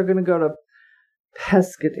go to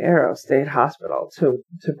Pescadero State Hospital to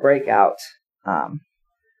break out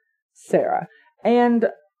Sarah. And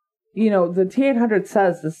the T-800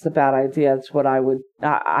 says this is a bad idea. It's what I would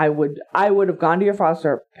have gone to your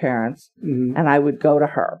foster parents, and I would go to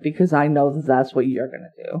her because I know that that's what you're gonna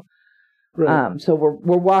do. Right. So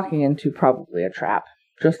we're walking into probably a trap.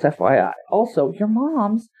 Just FYI. Also, your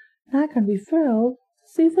mom's not gonna be thrilled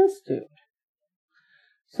to see this dude.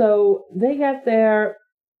 So they get there.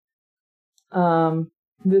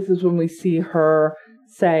 This is when we see her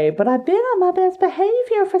say, but I've been on my best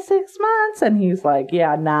behavior for 6 months. And he's like,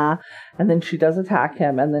 yeah, nah. And then she does attack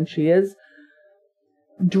him. And then she is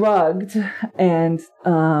drugged and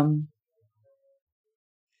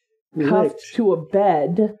cuffed to a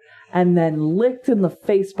bed and then licked in the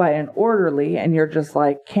face by an orderly. And you're just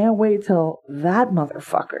like, can't wait till that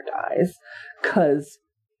motherfucker dies. Because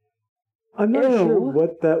I'm not sure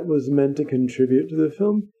what that was meant to contribute to the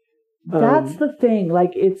film. That's the thing.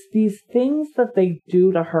 Like, it's these things that they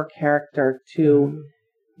do to her character to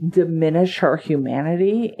diminish her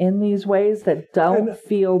humanity in these ways that don't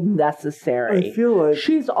feel necessary. I feel like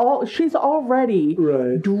she's already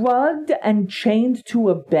drugged and chained to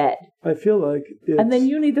a bed. I feel like and then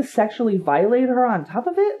you need to sexually violate her on top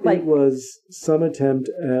of it? Like, it was some attempt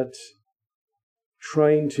at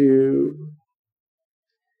trying to...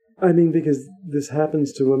 I mean, because this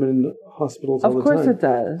happens to women in hospitals all the time. Of course it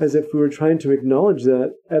does. As if we were trying to acknowledge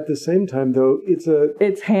that. At the same time, though,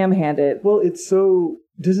 it's ham-handed. Well,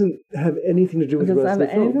 doesn't have anything to do with the rest of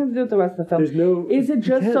the film. It doesn't have anything to do with the rest of the film. There's no... Is it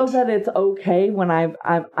just so that it's okay when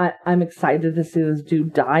I'm excited to see this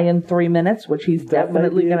dude die in 3 minutes, which he's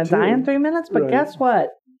definitely going to die in 3 minutes? But guess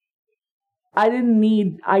what? I don't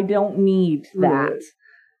need that.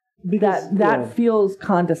 Because, that feels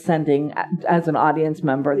condescending as an audience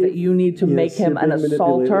member, that you need to make him an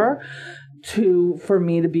assaulter for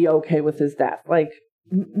me to be okay with his death. Like,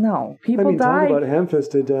 no, people die. Talk about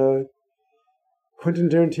ham-fisted Quentin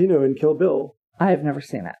Tarantino in Kill Bill. I have never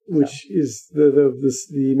seen it. Which is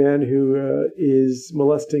the man who is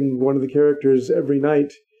molesting one of the characters every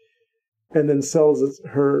night and then sells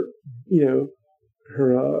her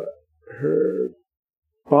her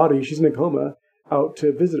body, she's in a coma, out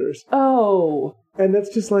to visitors. Oh. And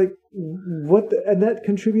that's just like, and that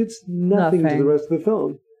contributes nothing to the rest of the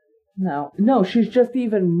film. No, she's just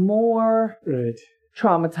even more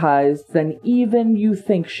traumatized than even you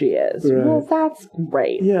think she is. Right. Well, that's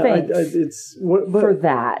great. Yeah, thanks for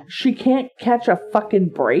that. She can't catch a fucking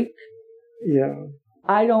break. Yeah.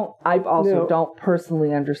 I also don't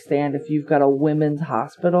personally understand, if you've got a women's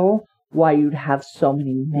hospital, why you'd have so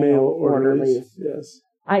many male orderlies. Yes.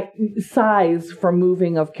 Size for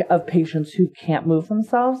moving of patients who can't move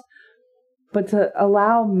themselves, but to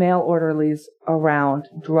allow male orderlies around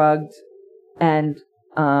drugged and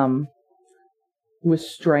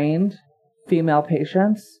restrained female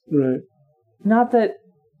patients. Right. Not that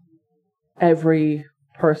every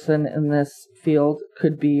person in this field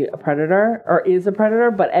could be a predator or is a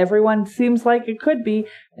predator, but everyone seems like it could be,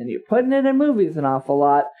 and you're putting it in movies an awful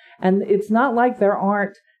lot. And it's not like there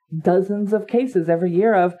aren't dozens of cases every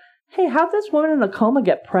year of, hey, how'd this woman in a coma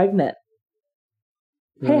get pregnant?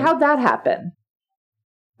 Hey, how'd that happen?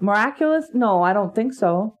 Miraculous? No, I don't think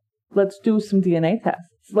so. Let's do some DNA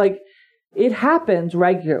tests. Like, it happens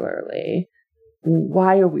regularly.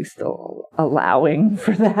 Why are we still allowing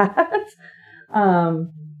for that?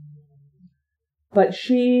 But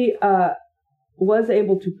she was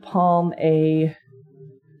able to palm a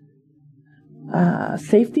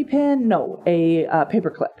safety pin? No, a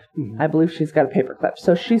paperclip. Mm-hmm. I believe she's got a paperclip.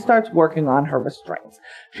 So she starts working on her restraints.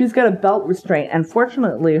 She's got a belt restraint, and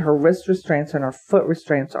fortunately her wrist restraints and her foot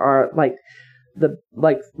restraints are like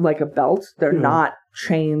a belt. They're not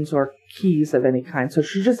chains or keys of any kind. So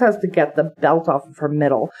she just has to get the belt off of her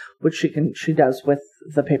middle, which she does with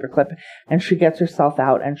the paperclip, and she gets herself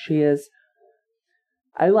out, and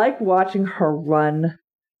I like watching her run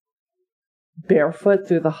barefoot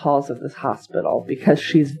through the halls of this hospital because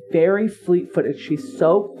she's very fleet-footed. She's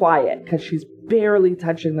so quiet because she's barely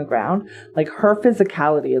touching the ground. Like, her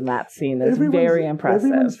physicality in that scene is very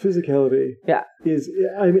impressive. Everyone's physicality is,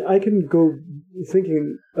 I mean, I can go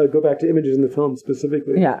back to images in the film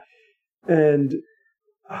specifically. Yeah. And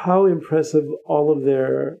how impressive all of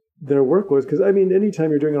their work was. Because, I mean,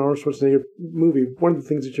 anytime you're doing an Arnold Schwarzenegger movie,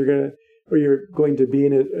 you're going to be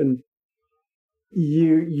in it, and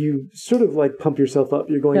you sort of like pump yourself up.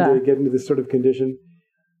 You're going to get into this sort of condition.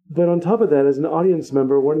 But on top of that, as an audience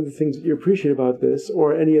member, one of the things that you appreciate about this,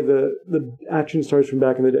 or any of the action stars from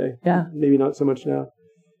back in the day, maybe not so much now,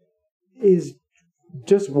 is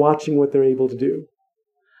just watching what they're able to do.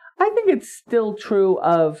 I think it's still true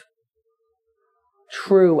of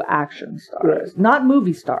true action stars. Not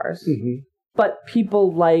movie stars, but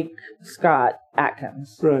people like Scott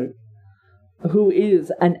Adkins. Right. Who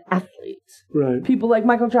is an athlete. Right. People like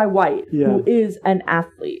Michael Jai White, who is an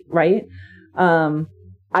athlete, right?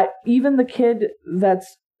 Even the kid that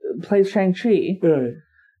plays Shang-Chi,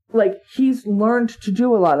 like, he's learned to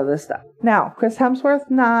do a lot of this stuff. Now, Chris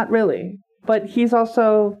Hemsworth, not really. But he's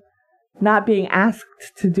also not being asked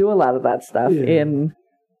to do a lot of that stuff in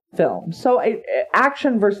film. So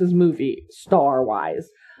action versus movie, star-wise,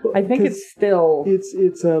 I think it's still... It's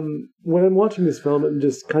when I'm watching this film, I'm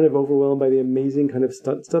just kind of overwhelmed by the amazing kind of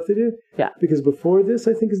stunt stuff they do. Yeah. Because before this,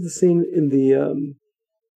 I think, is the scene in the...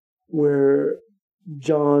 where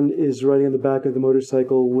John is riding on the back of the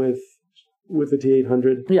motorcycle with the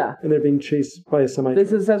T-800. Yeah. And they're being chased by a semi.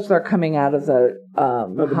 This is as they're coming out of the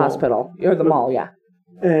hospital. Or the mall, yeah.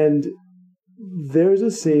 And there's a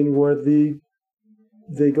scene where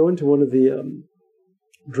they go into one of the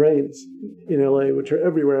drains in LA, which are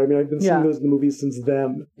everywhere. I mean, I've been seeing those in the movies since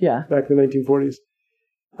Them. Yeah. Back in the 1940s.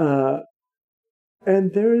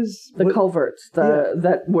 And there's the culverts,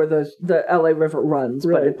 that where the LA River runs,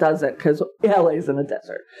 but it doesn't because LA's in a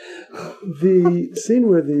desert. The scene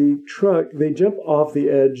where they jump off the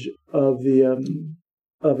edge of an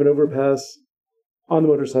overpass on the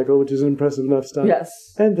motorcycle, which is an impressive enough stunt. Yes.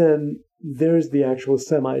 And then there's the actual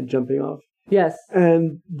semi jumping off. Yes.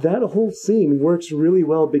 And that whole scene works really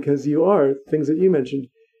well because things that you mentioned,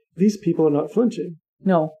 these people are not flinching.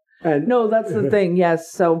 No. No, that's the thing,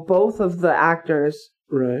 yes. So both of the actors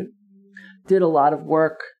did a lot of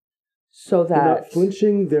work so that they're not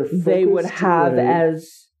flinching, they would have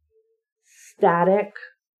as static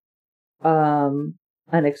an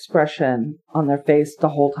expression on their face the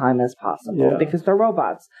whole time as possible because they're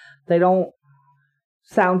robots.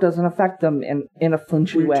 Sound doesn't affect them in a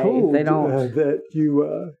flinchy way. Told, they don't. That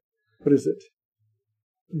you, what is it?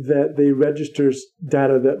 That they register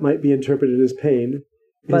data that might be interpreted as pain.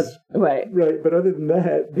 But right. But other than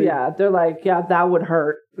that, they're like, that would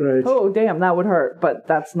hurt. Right. Oh, damn, that would hurt. But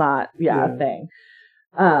that's not a thing.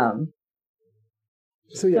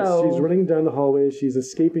 So yes, she's running down the hallway. She's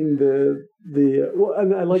escaping the well,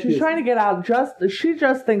 and I like. She's trying to get out. She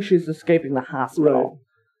just thinks she's escaping the hospital,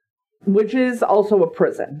 which is also a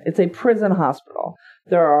prison. It's a prison hospital.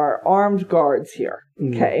 There are armed guards here.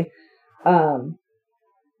 Okay, and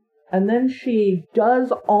then she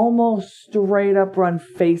does almost straight up run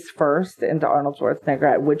face first into Arnold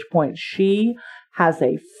Schwarzenegger. At which point she has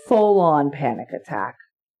a full on panic attack.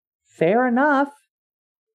 Fair enough.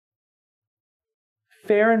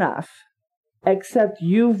 Fair enough. Except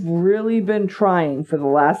you've really been trying for the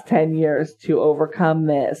last 10 years to overcome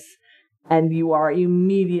this, and you are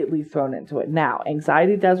immediately thrown into it. Now,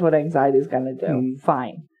 anxiety does what anxiety is going to do.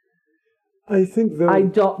 Fine. I think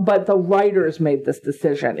but the writers made this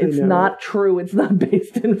decision. It's not true. It's not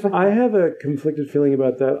based in fact. I have a conflicted feeling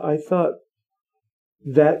about that. I thought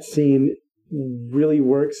that scene really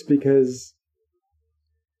works because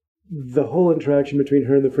the whole interaction between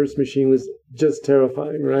her and the first machine was just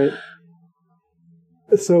terrifying, right?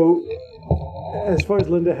 So, as far as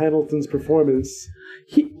Linda Hamilton's performance,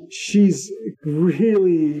 she's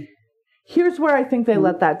really... Here's where I think they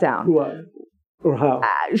let that down. What? Or how?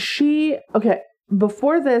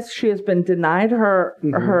 Before this, she has been denied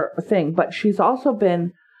her thing, but she's also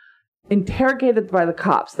been interrogated by the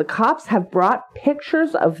cops. The cops have brought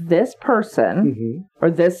pictures of this person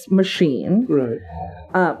or this machine,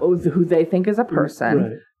 who they think is a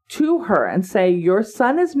person, to her and say, your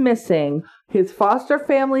son is missing. His foster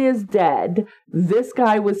family is dead. This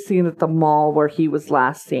guy was seen at the mall where he was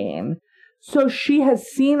last seen. So she has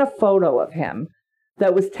seen a photo of him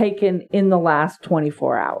that was taken in the last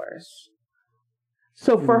 24 hours.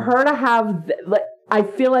 So for her to have, I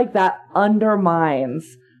feel like that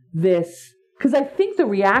undermines this, because I think the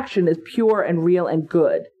reaction is pure and real and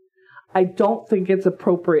good. I don't think it's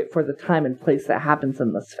appropriate for the time and place that happens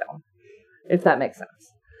in this film, if that makes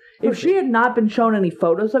sense. If she had not been shown any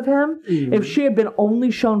photos of him, if she had been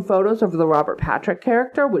only shown photos of the Robert Patrick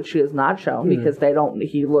character, which she has not shown because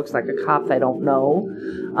he looks like a cop they don't know.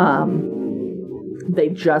 They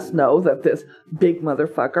just know that this big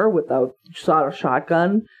motherfucker with a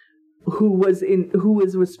shotgun who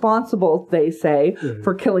is responsible, they say,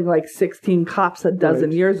 for killing like 16 cops a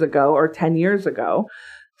dozen years ago or 10 years ago.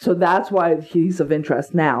 So that's why he's of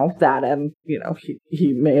interest now. That and,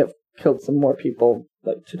 he may have killed some more people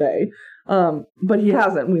like today. But he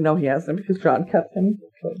hasn't. We know he hasn't because John kept him.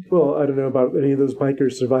 Well, I don't know about any of those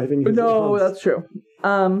bikers surviving. No, that's true.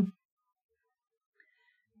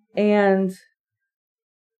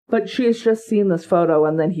 But she has just seen this photo,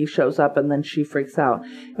 and then he shows up, and then she freaks out.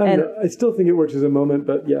 I still think it works as a moment,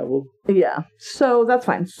 but yeah, so that's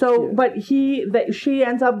fine. So, but she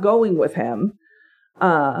ends up going with him.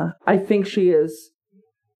 I think she is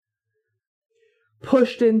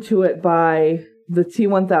pushed into it by the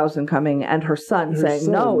T-1000 coming and her son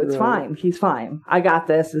saying, no, it's fine. He's fine. I got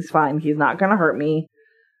this. It's fine. He's not going to hurt me.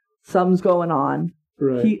 Something's going on.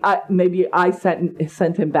 Right. Maybe I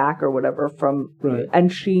sent him back or whatever from,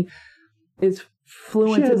 and she is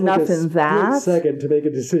fluent enough in that. Second to make a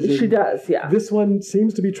decision. She does, yeah. This one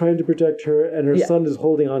seems to be trying to protect her, and her son is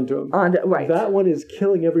holding on to him. That one is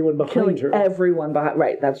killing everyone behind her. Everyone behind.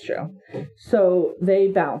 Right, that's true. So they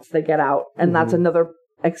bounce, they get out, and that's another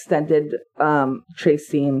extended chase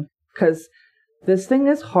scene because this thing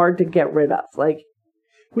is hard to get rid of.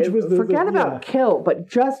 Which was forget about kill, but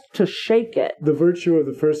just to shake it. The virtue of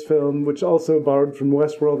the first film, which also borrowed from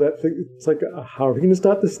Westworld, that thing, it's like, how are we going to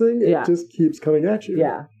stop this thing? It just keeps coming at you.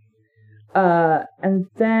 Yeah. And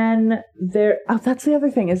then that's the other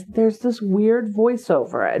thing, is there's this weird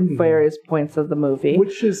voiceover at various points of the movie.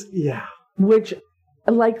 Which,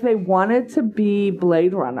 like they wanted to be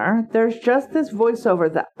Blade Runner, there's just this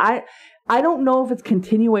voiceover that I don't know if it's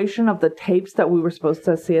continuation of the tapes that we were supposed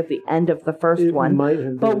to see at the end of the first one,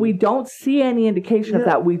 but we don't see any indication of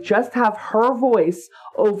that. We just have her voice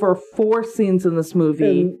over 4 scenes in this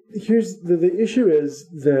movie. And here's the issue is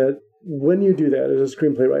that when you do that as a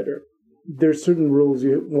screenplay writer, there's certain rules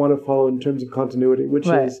you want to follow in terms of continuity, which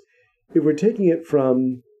is if we're taking it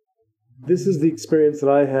from this is the experience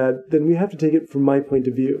that I had, then we have to take it from my point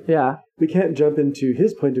of view. Yeah. We can't jump into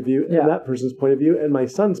his point of view and that person's point of view and my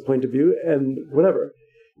son's point of view and whatever.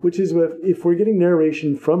 Which is if we're getting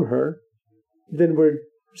narration from her, then we're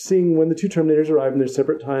seeing when the 2 Terminators arrive in their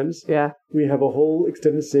separate times. Yeah. We have a whole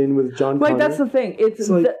extended scene with John Connor. Right, that's the thing. It's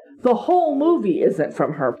the whole movie isn't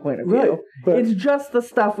from her point of view. Right, but it's just the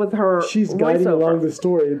stuff with her she's guiding along the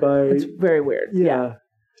story by... It's very weird. Yeah.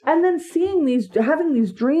 And then having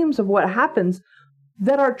these dreams of what happens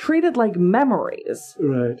that are treated like memories.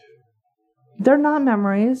 Right. They're not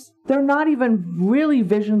memories. They're not even really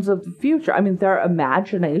visions of the future. I mean, they're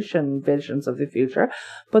imagination visions of the future.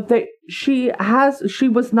 But she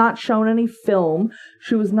was not shown any film.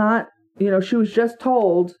 She was not, she was just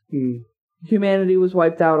told humanity was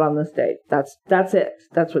wiped out on this date. That's it.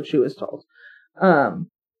 That's what she was told.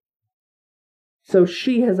 So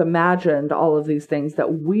she has imagined all of these things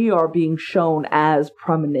that we are being shown as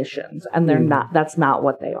premonitions, and they're not. That's not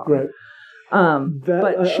what they are. Right.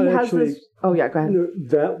 But she has this. Oh yeah, go ahead.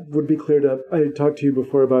 That would be cleared up. I talked to you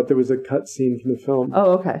before about there was a cut scene from the film.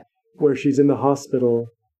 Oh, okay. Where she's in the hospital,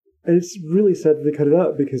 and it's really sad that they cut it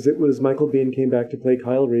out because it was Michael Biehn came back to play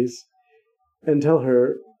Kyle Reese and tell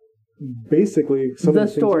her basically some of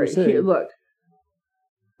the story. Things you're saying. Look.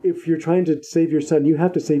 If you're trying to save your son, you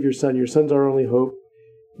have to save your son. Your son's our only hope.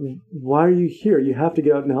 Why are you here? You have to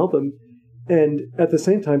get out and help him. And at the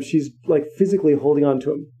same time, she's like physically holding on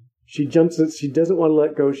to him. She jumps it. She doesn't want to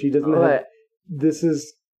let go. She doesn't have... This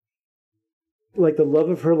is like the love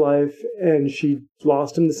of her life. And she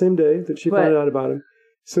lost him the same day that she found out about him.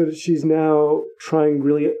 So that she's now trying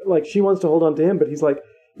really... Like, she wants to hold on to him, but he's like,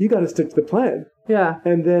 you got to stick to the plan. Yeah.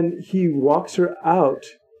 And then he walks her out.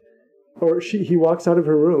 Or he walks out of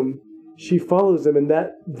her room. She follows him, and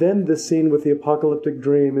then the scene with the apocalyptic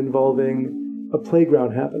dream involving a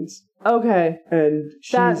playground happens. Okay, and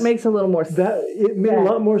that makes a little more sense. It made a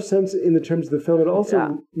lot more sense in the terms of the film. It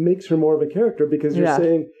also makes her more of a character because you're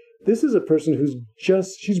saying this is a person who's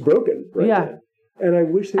she's broken. Right now. And I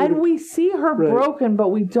wish we see her broken, but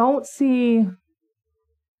we don't see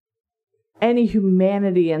any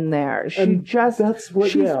humanity in there. She's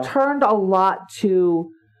turned a lot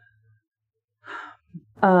to.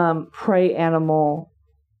 Prey animal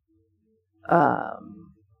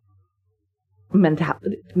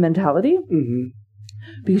mentality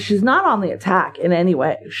because she's not on the attack in any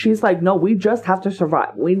way. She's like, no, we just have to survive.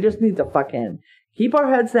 We just need to fucking keep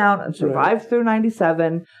our heads down and survive through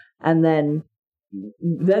 97, and then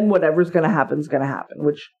whatever's gonna happen is gonna happen,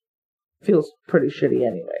 which feels pretty shitty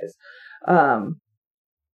anyways.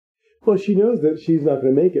 Well, she knows that she's not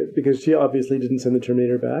going to make it because she obviously didn't send the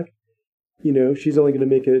Terminator back. She's only going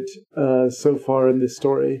to make it so far in this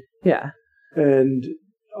story. Yeah. And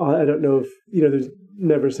I don't know if, there's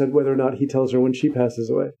never said whether or not he tells her when she passes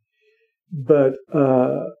away. But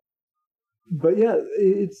yeah,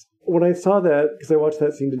 it's when I saw that, because I watched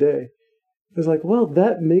that scene today, I was like, well,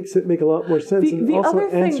 that makes it make a lot more sense. And also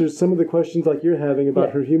answers some of the questions like you're having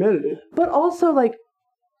about her humanity. But also,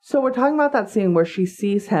 so we're talking about that scene where she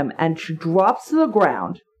sees him and she drops to the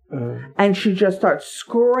ground. And she just starts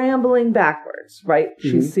scrambling backwards, right?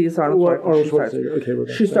 She sees Arnold Schwarzenegger.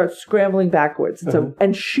 She starts scrambling backwards.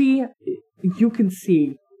 And you can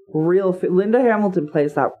see Linda Hamilton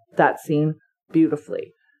plays that scene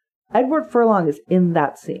beautifully. Edward Furlong is in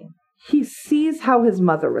that scene. He sees how his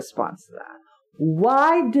mother responds to that.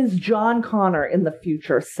 Why does John Connor in the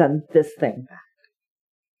future send this thing back?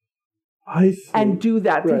 And do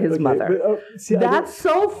that to his mother. But, that's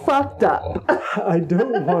so fucked up. I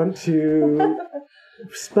don't want to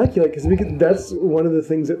speculate because that's one of the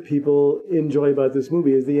things that people enjoy about this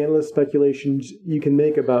movie is the endless speculations you can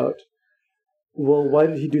make about. Well, why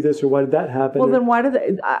did he do this or why did that happen? Well, then why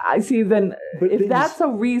did I see? Then if that's a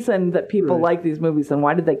reason that people like these movies, then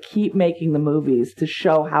why did they keep making the movies to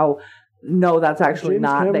show how? No, that's actually James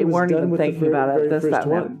not. Cameron they weren't even thinking about it. This, that,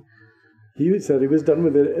 one. He said he was done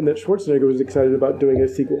with it, and that Schwarzenegger was excited about doing a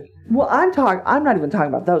sequel. Well, I'm not even talking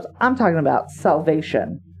about those. I'm talking about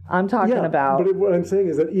Salvation. I'm talking about. But what I'm saying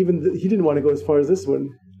is that even he didn't want to go as far as this one,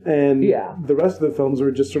 and the rest of the films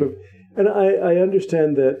were just sort of. And I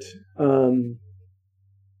understand that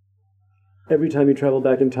every time you travel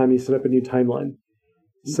back in time, you set up a new timeline.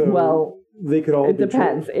 So they could all. It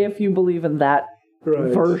depends if you believe in that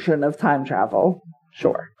version of time travel.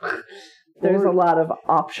 Sure. There's a lot of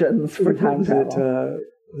options for time travel.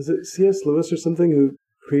 Was it C.S. Lewis or something who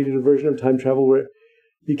created a version of time travel where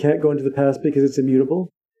you can't go into the past because it's immutable?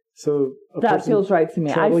 So that feels right to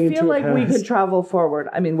me. I feel like we could travel forward.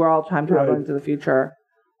 I mean, we're all time traveling to the future.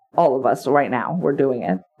 All of us right now. We're doing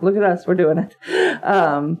it. Look at us. We're doing it.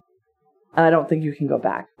 I don't think you can go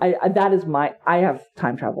back. I have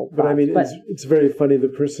time travel. But I mean, it's very funny.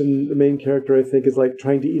 The main character, I think, is like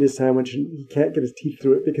trying to eat a sandwich and he can't get his teeth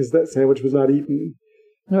through it because that sandwich was not eaten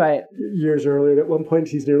years earlier. And at one point,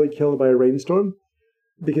 he's nearly killed by a rainstorm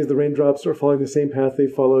because the raindrops are following the same path they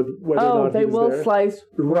followed. Whether or not they will slice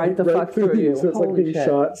right the fuck through you. So it's like being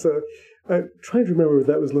shot. So I'm trying to remember if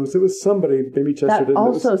that was Lewis. It was somebody, maybe Chesterton. That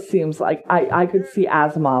also seems like I could see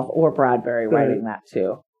Asimov or Bradbury writing that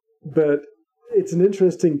too. But it's an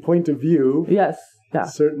interesting point of view. Yes. Yeah.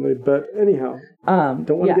 Certainly. But anyhow, don't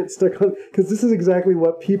want to get stuck on, because this is exactly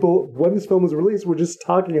what people, when this film was released, were just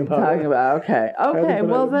talking about. Okay.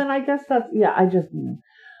 Well, then I guess that's,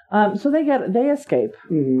 so they escape,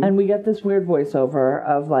 and we get this weird voiceover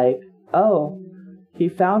of like, oh, he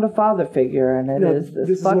found a father figure, and it is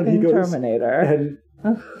this fucking Terminator.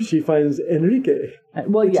 And she finds Enrique.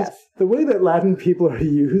 Well, yes. The way that Latin people are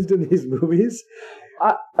used in these movies.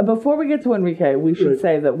 Before we get to Enrique, we should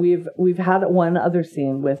say that we've had one other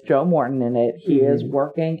scene with Joe Morton in it. He is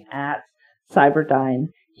working at Cyberdyne.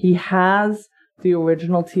 He has the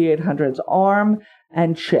original T-800's arm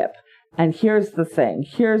and chip. And here's the thing.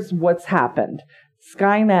 Here's what's happened.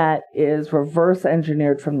 Skynet is reverse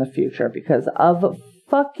engineered from the future because of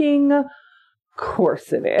fucking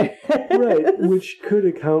course it is. Right, which could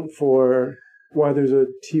account for why there's a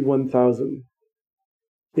T-1000.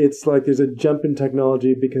 It's like there's a jump in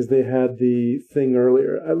technology because they had the thing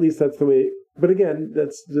earlier. At least that's the way. But again,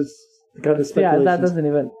 that's just the kind of speculation. Yeah, that doesn't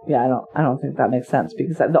even. Yeah, I don't think that makes sense,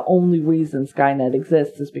 because the only reason Skynet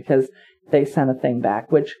exists is because they sent a thing back.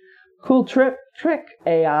 Which, cool trick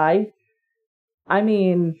AI. I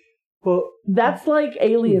mean, well, that's like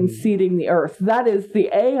aliens seeding the Earth. That is the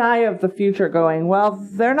AI of the future going, well,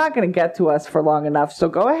 they're not going to get to us for long enough, so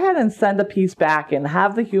go ahead and send a piece back and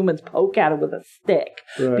have the humans poke at it with a stick.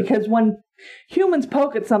 Right. Because when humans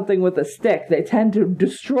poke at something with a stick, they tend to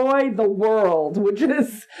destroy the world, which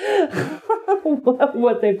is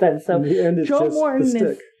what they've done. So Joe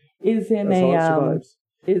Morton is in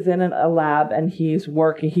a lab, and he's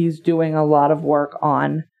doing a lot of work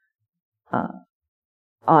on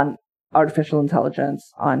artificial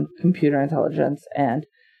intelligence, on computer intelligence, and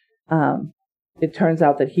it turns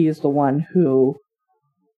out that he is the one who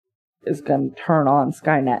is going to turn on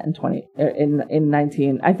Skynet in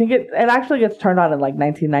 19. I think it actually gets turned on in like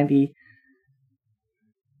 1990.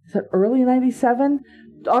 Is it early 97?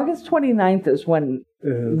 August 29th is when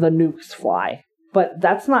the nukes fly. But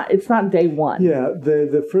it's not day one. Yeah,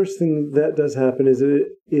 the first thing that does happen is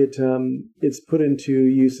it's put into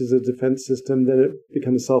use as a defense system, then it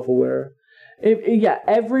becomes self-aware.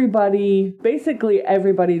 Everybody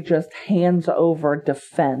just hands over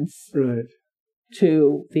defense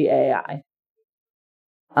to the AI.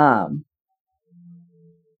 And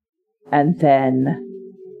then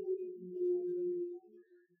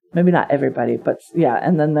maybe not everybody, but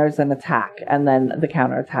and then there's an attack, and then the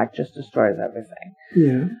counterattack just destroys everything.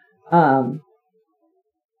 Yeah.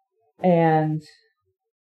 And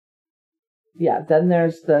then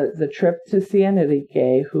there's the trip to see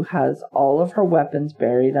Enrique, who has all of her weapons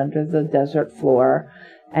buried under the desert floor,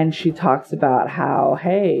 and she talks about how,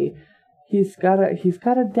 hey, he's got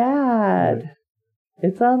a dad. Right.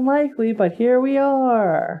 It's unlikely, but here we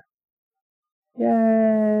are.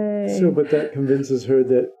 Yay. So, but that convinces her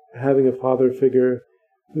that having a father figure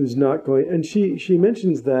who's not going, and she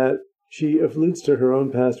mentions that she alludes to her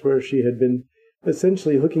own past where she had been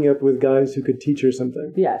essentially hooking up with guys who could teach her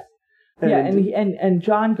something. Yes. And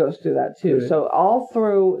John goes through that too. Right. So all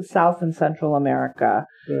through South and Central America,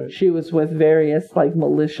 she was with various like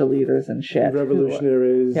militia leaders and shit,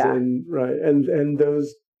 revolutionaries, and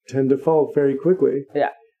those tend to fall very quickly. Yeah.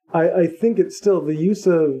 I think it's still the use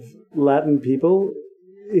of Latin people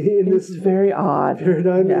in this very odd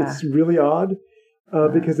paradigm. Yeah. It's really odd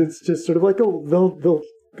because it's just sort of like, oh, they'll go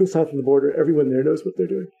south of the border. Everyone there knows what they're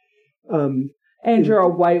doing. And you're a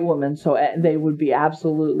white woman, so they would be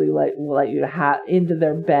absolutely let you into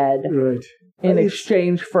their bed in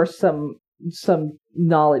exchange for some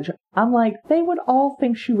knowledge. I'm like, they would all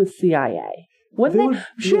think she was CIA, wouldn't they?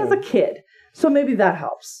 She has a kid, so maybe that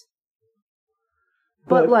helps.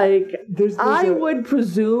 But I would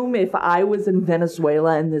presume if I was in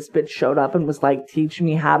Venezuela and this bitch showed up and was like, teach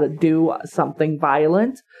me how to do something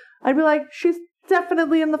violent, I'd be like, she's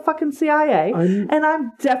definitely in the fucking CIA, and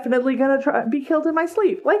I'm definitely gonna be killed in my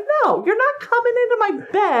sleep. Like, no, you're not coming into my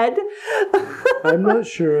bed. I'm not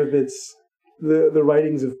sure if it's the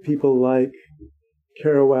writings of people like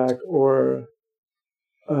Kerouac or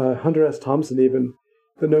Hunter S. Thompson, even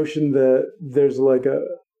the notion that there's like a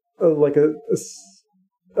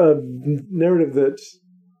narrative that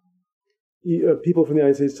people from the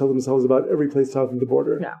United States tell themselves about every place south of the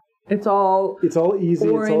border. Yeah. It's all easy,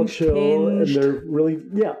 it's all chill, and they're really,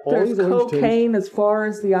 there's cocaine as far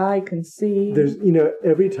as the eye can see. There's,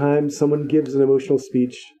 every time someone gives an emotional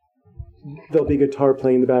speech, there'll be guitar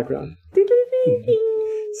playing in the background.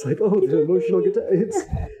 It's like, oh, the emotional guitar.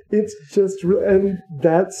 It's just, and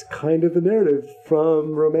that's kind of the narrative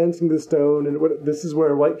from Romancing the Stone, and this is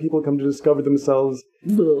where white people come to discover themselves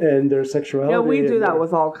and their sexuality. Yeah, we do that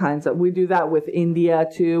with all kinds of. We do that with India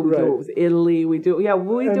too. We do it with Italy. We do it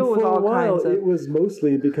with all kinds of. It was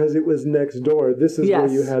mostly because it was next door. This is where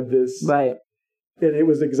you had this, right? And it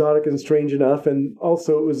was exotic and strange enough, and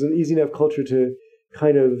also it was an easy enough culture to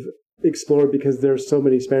kind of explore because there are so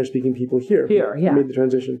many Spanish-speaking people here. Who made the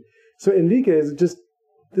transition. So Enrique is just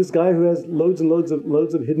this guy who has loads and loads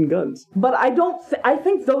of hidden guns. But I don't. I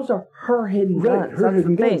think those are her hidden guns. Her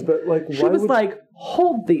hidden guns. But like, she was like,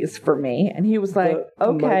 "Hold these for me," and he was like,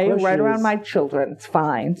 "Okay, right around my children. It's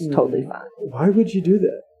fine. It's totally fine." Why would you do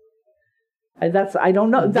that? I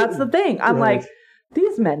don't know. That's the thing. I'm like,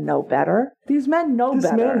 these men know better. These men know better.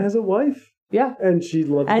 This man has a wife. Yeah. And she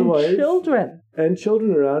loves the wife. And children. And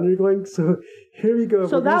children around. And you're going, so here we go.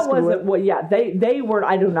 So that wasn't, they were,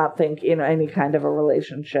 I do not think, in any kind of a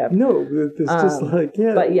relationship. No, it's just like,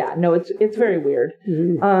 But no, it's very weird.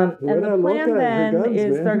 And the plan then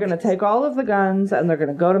is they're going to take all of the guns and they're going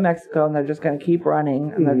to go to Mexico and they're just going to keep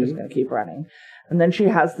running and they're just going to keep running. And then she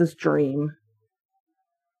has this dream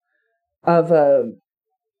of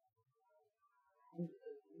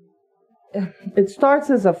it starts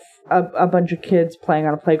as a bunch of kids playing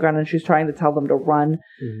on a playground and she's trying to tell them to run.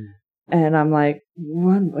 And I'm like,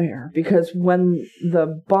 run where? Because when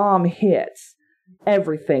the bomb hits,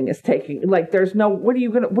 everything is taking, like, there's no, what do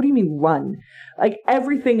you mean run? Like,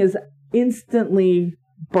 everything is instantly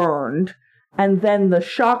burned. And then the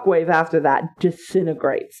shockwave after that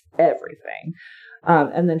disintegrates everything.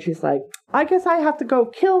 And then she's like, I guess I have to go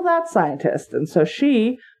kill that scientist. And so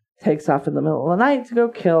she takes off in the middle of the night to go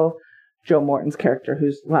kill Joe Morton's character,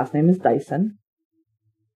 whose last name is Dyson.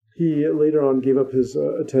 He later on gave up his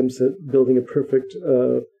attempts at building a perfect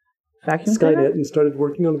vacuum Skynet cleaner? And started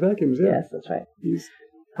working on vacuums. Yeah. Yes, that's right.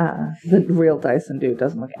 The real Dyson dude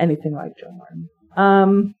doesn't look anything like Joe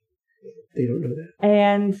Morton. They don't know that.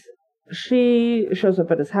 And she shows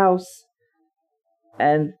up at his house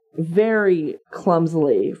and very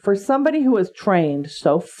clumsily, for somebody who has trained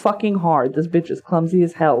so fucking hard, this bitch is clumsy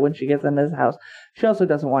as hell when she gets into his house. She also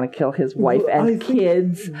doesn't want to kill his wife and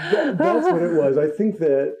kids. That's what it was. I think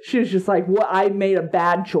that she was just like, "Well, I made a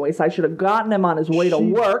bad choice. I should have gotten him on his way to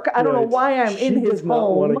work. I don't know why I'm in his home." She does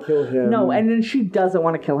not want to kill him. No, and then she doesn't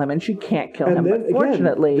want to kill him, and she can't kill him. But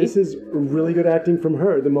fortunately, this is really good acting from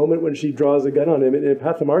her. The moment when she draws a gun on him, and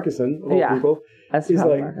Patha Markison, of all people, is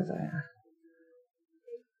like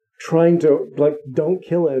trying to, like, don't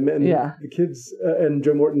kill him, and the kids and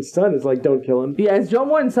Joe Morton's son is like, don't kill him. Yeah, as Joe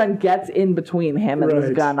Morton's son gets in between him and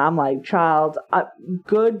this gun, I'm like, child,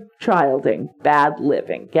 good childing, bad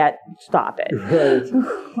living. Stop it. Right.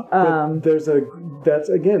 But that's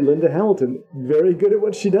again Linda Hamilton, very good at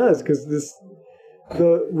what she does, because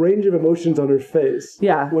the range of emotions on her face.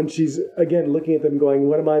 Yeah. When she's, again, looking at them going,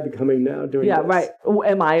 what am I becoming now doing this? Right.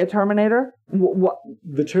 Am I a Terminator? What?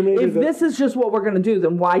 The Terminator. If this is just what we're going to do,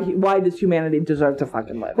 then why does humanity deserve to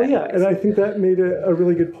fucking live? Well, yeah, and I think that made a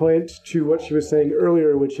really good point to what she was saying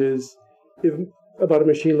earlier, which is about a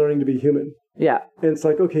machine learning to be human. Yeah. And it's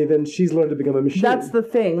like, okay, then she's learned to become a machine. That's the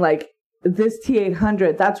thing, like, this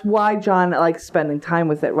T-800, that's why John likes spending time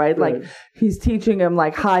with it, right? Like, he's teaching him,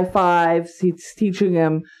 like, high fives. He's teaching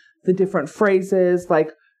him the different phrases.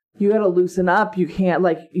 Like, you got to loosen up. You can't,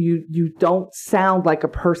 like, you don't sound like a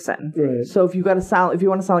person. Right. So if you want to sound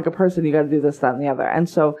like a person, you got to do this, that, and the other. And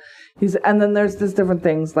so and then there's this different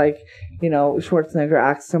things, like, Schwarzenegger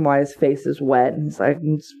asks him why his face is wet. And he's like,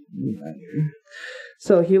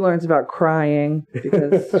 so he learns about crying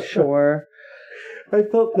because, sure. I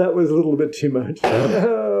felt that was a little bit too much.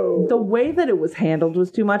 No. The way that it was handled was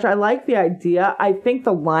too much. I like the idea. I think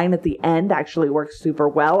the line at the end actually works super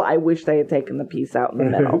well. I wish they had taken the piece out in the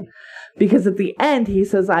middle. Because at the end, he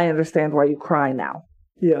says, I understand why you cry now.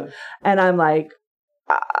 Yeah. And I'm like,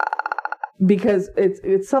 because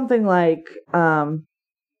it's something like, I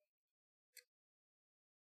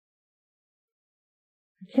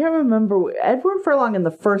can't remember. Edward Furlong in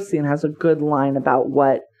the first scene has a good line about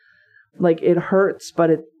what, like, it hurts, but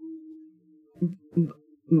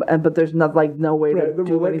there's no way to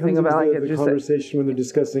do anything about it. The conversation when they're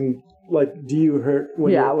discussing, like, do you hurt?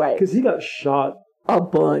 Right. Because he got shot a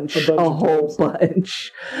whole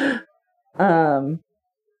bunch.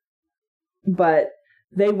 But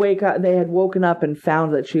they had woken up and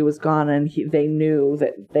found that she was gone, and they knew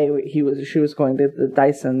that she was going to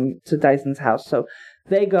Dyson's house. So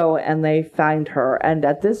they go and they find her, and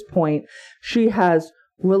at this point, she has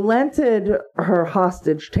relented her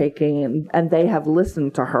hostage taking, and they have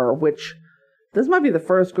listened to her, which this might be the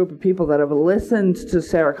first group of people that have listened to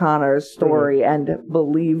Sarah Connor's story and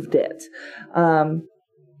believed it.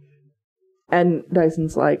 And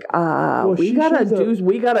Dyson's like, we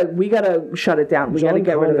gotta shut it down. We gotta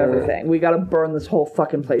get rid of everything. We gotta burn this whole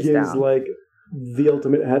fucking place down. It's like the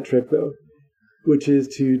ultimate hat trick, though, which is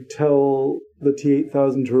to tell the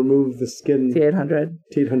T-8000 to remove the skin. T-800.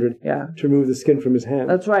 T-800. Yeah. To remove the skin from his hand.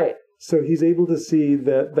 That's right. So he's able to see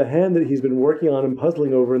that the hand that he's been working on and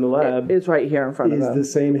puzzling over in the lab is right here in front of him. Is the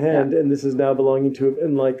same hand, and this is now belonging to him.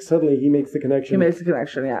 And like suddenly he makes the connection. He makes the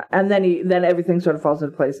connection, yeah. And then everything sort of falls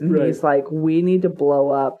into place, and he's like, "We need to blow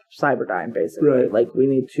up Cyberdyne, basically. Right. Like we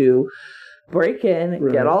need to break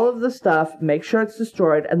in, get all of the stuff, make sure it's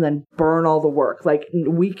destroyed, and then burn all the work. Like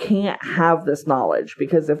we can't have this knowledge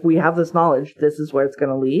because if we have this knowledge, this is where it's going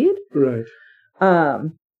to lead." Right.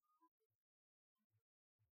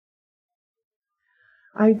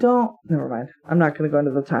 Never mind. I'm not going to go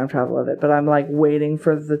into the time travel of it, but I'm like waiting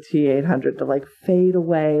for the T-800 to like fade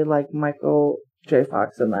away like Michael J.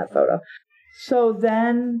 Fox in that photo. So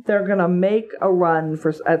then they're going to make a run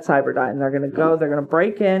at Cyberdyne. They're going to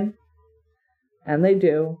break in, and they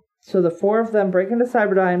do. So the four of them break into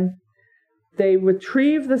Cyberdyne. They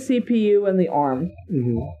retrieve the CPU and the arm.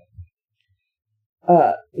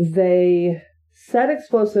 They set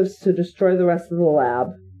explosives to destroy the rest of the lab.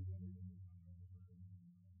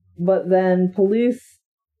 But then police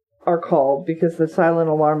are called because the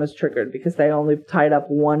silent alarm is triggered because they only tied up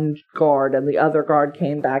one guard and the other guard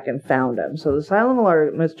came back and found him. So the silent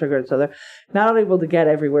alarm is triggered, so they're not able to get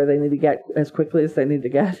everywhere they need to get as quickly as they need to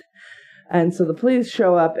get. And so the police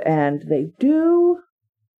show up and they do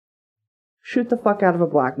shoot the fuck out of a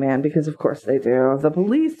black man because of course they do. The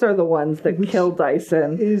police are the ones that kill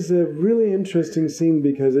Dyson. It is a really interesting scene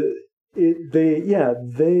because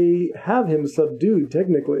they have him subdued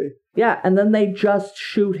technically. Yeah, and then they just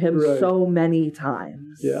shoot him so many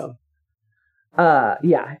times. Yeah.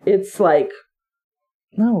 Yeah, it's like,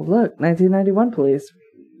 no, look, 1991 police.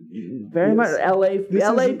 Very much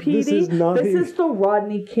LAPD. This is the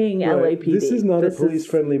Rodney King LAPD. This is not a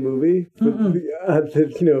police-friendly movie. But,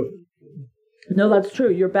 No, that's true.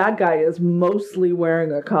 Your bad guy is mostly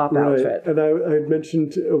wearing a cop outfit. And I had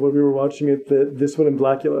mentioned when we were watching it that this one in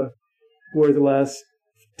Blackula, where the last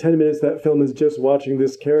 10 minutes of that film is just watching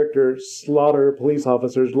this character slaughter police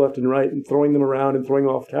officers left and right and throwing them around and throwing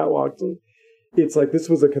off catwalks. And it's like this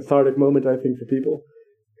was a cathartic moment, I think, for people.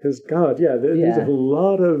 Because, God, there's a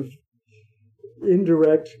lot of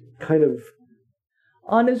indirect kind of...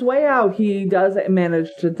 On his way out, he does manage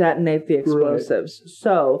to detonate the explosives. Right.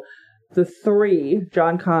 So... the three,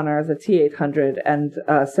 John Connor, the T-800, and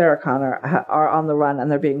Sarah Connor, are on the run,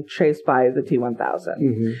 and they're being chased by the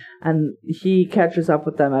T-1000. And he catches up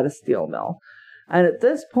with them at a steel mill. And at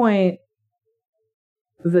this point,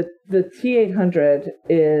 the T-800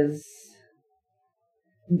 is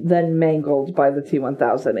then mangled by the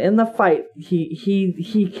T-1000. In the fight,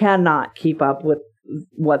 he cannot keep up with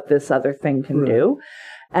what this other thing can do.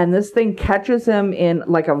 And this thing catches him in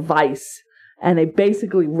like a vice, and it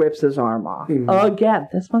basically rips his arm off. Again,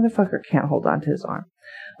 this motherfucker can't hold on to his arm.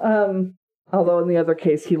 Although in the other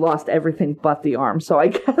case, he lost everything but the arm. So I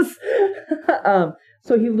guess...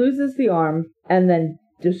 so he loses the arm and then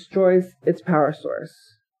destroys its power source.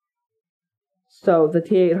 So the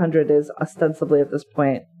T-800 is ostensibly at this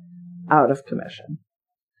point out of commission.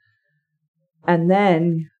 And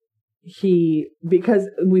then because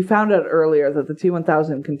we found out earlier that the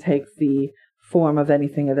T-1000 can take the form of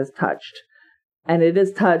anything it has touched. And it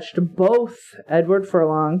has touched both Edward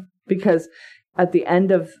Furlong, because at the end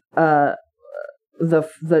of the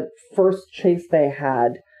first chase they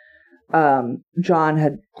had, John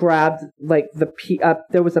had grabbed like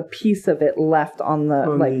there was a piece of it left on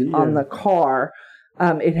the car.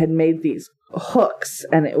 It had made these hooks,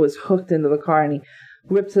 and it was hooked into the car, and he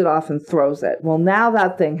rips it off and throws it. Well, now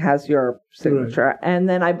that thing has your signature, and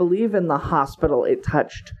then I believe in the hospital it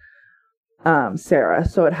touched Sarah,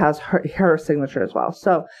 so it has her signature as well.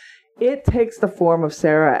 So it takes the form of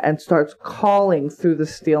Sarah and starts calling through the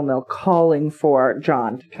steel mill, calling for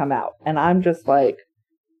John to come out. And I'm just like,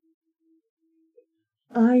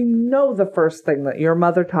 I know the first thing that your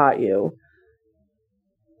mother taught you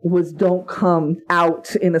was don't come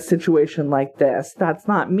out in a situation like this. That's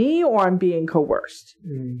not me, or I'm being coerced.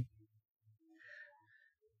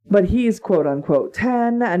 But he's quote unquote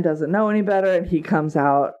 10 and doesn't know any better, and he comes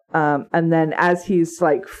out. And then as he's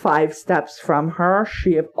like 5 steps from her,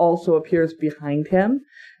 she also appears behind him,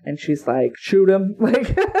 and she's like, shoot him.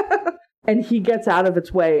 Like, and he gets out of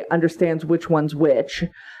its way, understands which one's which,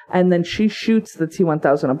 and then she shoots the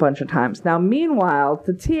T-1000 a bunch of times. Now, meanwhile,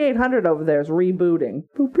 the T-800 over there is rebooting.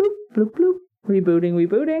 Bloop, bloop, bloop, bloop.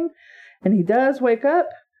 rebooting. And he does wake up,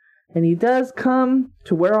 and he does come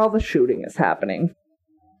to where all the shooting is happening.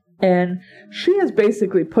 And she has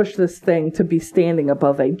basically pushed this thing to be standing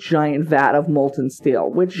above a giant vat of molten steel,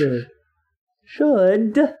 which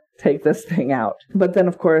should take this thing out. But then,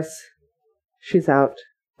 of course, she's out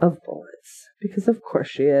of bullets, because of course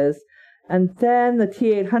she is. And then the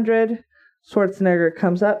T-800, Schwarzenegger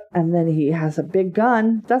comes up, and then he has a big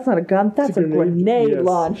gun. That's not a gun, that's a grenade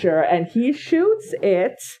launcher. And he shoots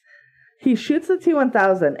it. He shoots the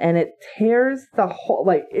T-1000, and it tears the whole...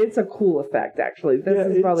 Like, it's a cool effect, actually. This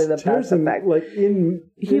is probably the best effect. Like,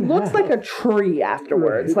 he looks half. like a tree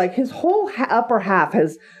afterwards. Right. Like, his whole upper half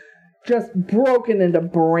has just broken into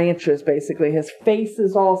branches, basically. His face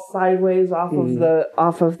is all sideways off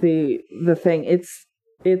of the thing.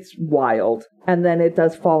 It's wild. And then it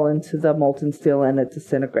does fall into the molten steel, and it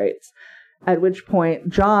disintegrates. At which point,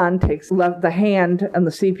 John takes the hand and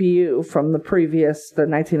the CPU from the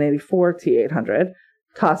 1984 T-800,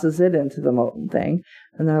 tosses it into the molten thing,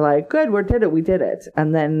 and they're like, good, we did it.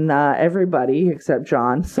 And then everybody, except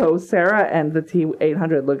John, so Sarah and the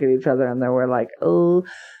T-800 look at each other, and they were like, oh,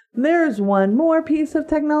 there's one more piece of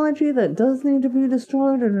technology that does need to be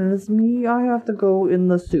destroyed, and it is me. I have to go in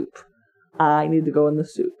the soup. I need to go in the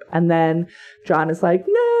soup. And then John is like,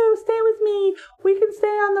 no, stay with me. We can stay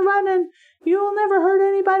on the run, and you'll never hurt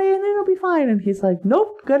anybody, and it'll be fine. And he's like,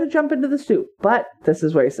 nope, gotta jump into the soup. But this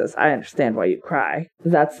is where he says, I understand why you cry.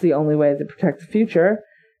 That's the only way to protect the future.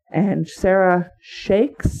 And Sarah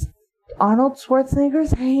shakes Arnold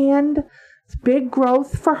Schwarzenegger's hand. It's big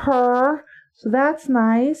growth for her. So that's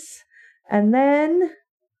nice. And then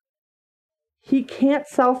he can't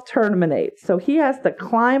self-terminate, so he has to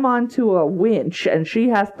climb onto a winch, and she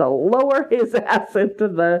has to lower his ass into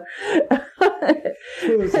the...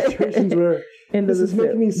 those situations where this is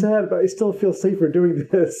making me sad, but I still feel safer doing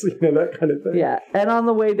this, that kind of thing. Yeah, and on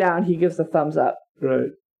the way down, he gives a thumbs up.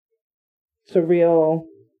 Right. It's a real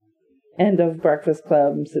end of Breakfast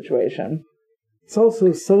Club situation. It's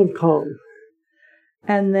also Son of Kong.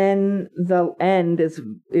 And then the end is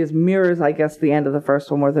mirrors, I guess, the end of the first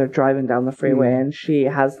one, where they're driving down the freeway, and she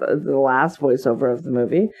has the last voiceover of the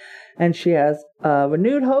movie, and she has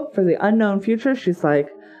renewed hope for the unknown future. She's like,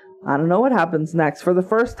 I don't know what happens next. For the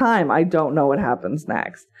first time, I don't know what happens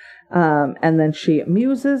next. And then she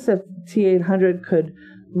muses if T-800 could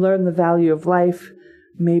learn the value of life,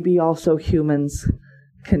 maybe also humans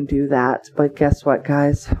can do that. But guess what,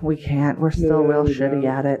 guys? We can't. We're still real shitty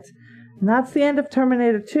at it. And that's the end of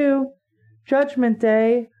Terminator 2, Judgment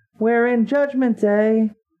Day, wherein Judgment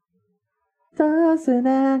Day doesn't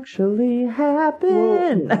actually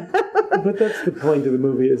happen. Well, but that's the point of the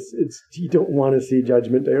movie, is you don't want to see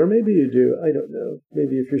Judgment Day, or maybe you do, I don't know.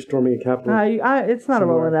 Maybe if you're storming a Capitol. It's not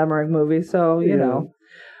somewhere. A Roland Emmerich movie, so, you know.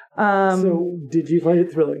 So, did you find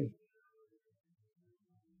it thrilling?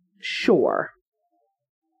 Sure.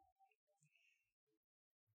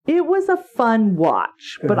 It was a fun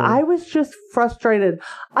watch, but I was just frustrated.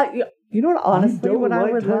 You know what, honestly, what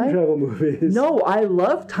I would like? Time travel movies. No, I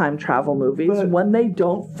love time travel movies when they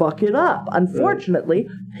don't fuck it up. Unfortunately,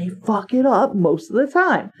 they fuck it up most of the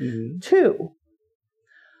time. Mm-hmm. 2,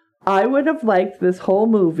 I would have liked this whole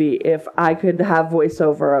movie if I could have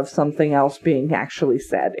voiceover of something else being actually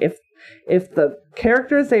said. If the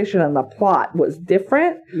characterization and the plot was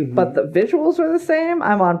different, but the visuals are the same,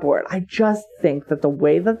 I'm on board. I just think that the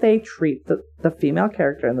way that they treat the female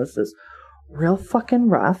character in this is real fucking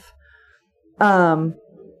rough.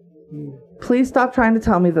 Please stop trying to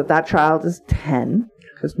tell me that child is 10,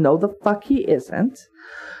 because no the fuck he isn't.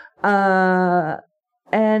 Yeah,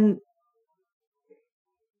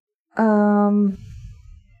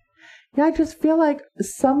 I just feel like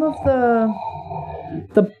some of the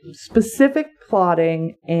specific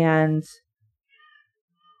plotting and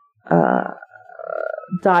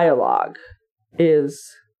dialogue is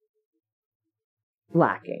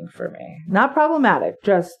lacking for me. Not problematic,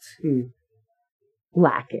 just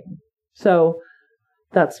lacking. So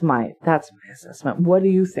that's my assessment. What do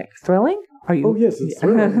you think? Thrilling? Are you? Oh yes, it's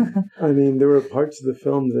thrilling. I mean, there were parts of the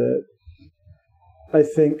film that I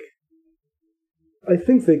think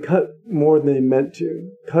they cut more than they meant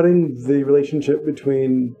to. Cutting the relationship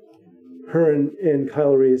between her and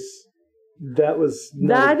Kyle Reese, that was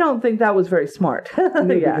I don't think that was very smart. No,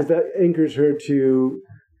 because that anchors her to...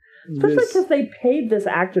 Especially because they paid this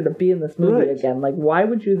actor to be in this movie again. Like, why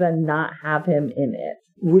would you then not have him in it?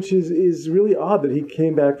 Which is really odd that he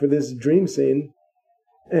came back for this dream scene.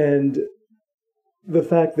 And the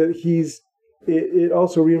fact that it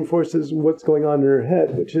also reinforces what's going on in her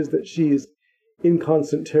head, which is that she's in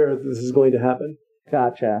constant terror that this is going to happen.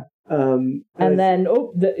 Gotcha. And then,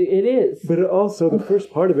 it is. But also the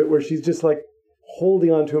first part of it where she's just like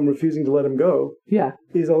holding on to him, refusing to let him go. Yeah.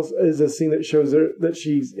 Is a scene that shows her that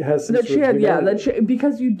she has some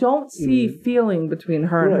because you don't see feeling between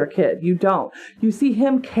her and her kid. You don't. You see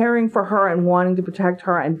him caring for her and wanting to protect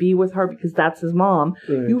her and be with her because that's his mom.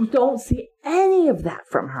 Right. You don't see any of that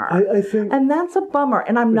from her. I think, and that's a bummer.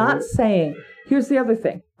 And I'm not saying, here's the other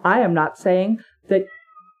thing. I am not saying that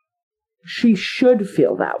she should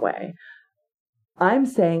feel that way. I'm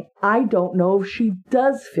saying I don't know if she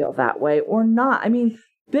does feel that way or not. I mean,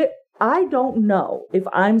 I don't know if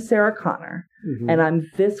I'm Sarah Connor and I'm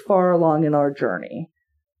this far along in our journey,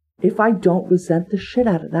 if I don't resent the shit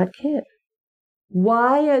out of that kid.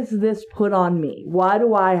 Why is this put on me? Why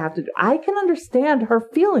do I have to do? I can understand her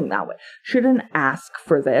feeling that way. Shouldn't ask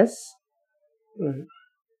for this. Right.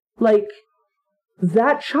 Like,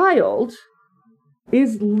 that child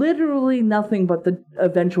is literally nothing but the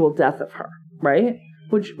eventual death of her. Right?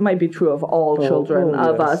 Which might be true of all children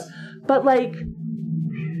of us. But, like,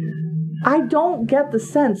 I don't get the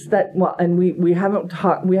sense that, well, and we haven't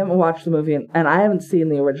watched the movie, and I haven't seen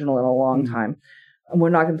the original in a long time. And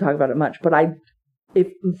we're not going to talk about it much. But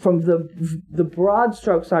if from the broad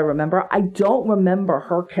strokes I remember, I don't remember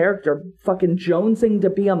her character fucking jonesing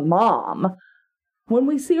to be a mom when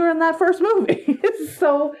we see her in that first movie.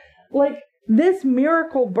 So, like, this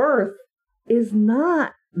miracle birth is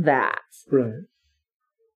not that. Right.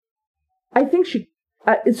 I think she,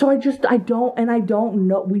 I don't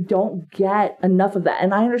know, we don't get enough of that.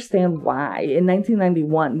 And I understand why. In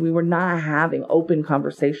 1991, we were not having open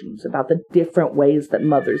conversations about the different ways that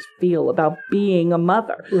mothers feel about being a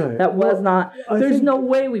mother. Right. That was not, there's no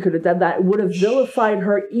way we could have done that. It would have vilified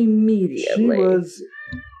her immediately. She was.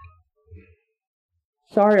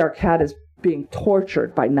 Sorry, our cat is being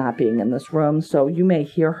tortured by not being in this room, so you may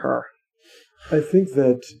hear her. I think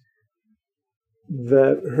that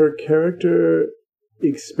her character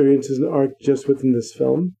experiences an arc just within this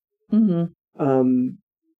film. And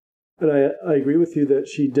I agree with you that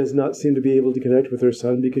she does not seem to be able to connect with her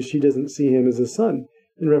son because she doesn't see him as a son.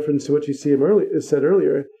 In reference to what you see him said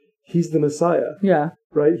earlier, he's the Messiah. Yeah.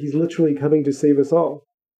 Right? He's literally coming to save us all,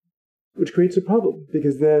 which creates a problem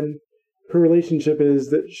because then her relationship is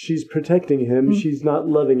that she's protecting him. She's not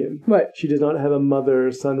loving him. Right. She does not have a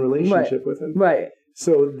mother-son relationship with him. Right.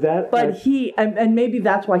 So that... But and maybe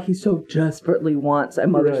that's why he so desperately wants a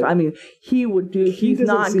mother. Right. I mean, he would do... He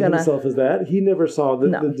doesn't see himself as that. He never saw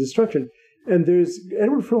the destruction. And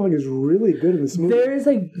Edward Furlong is really good in this movie.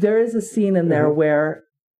 There is a scene in there where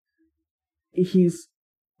he's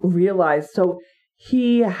realized... So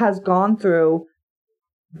he has gone through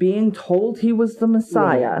being told he was the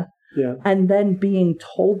Messiah... Right. Yeah. And then being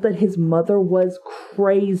told that his mother was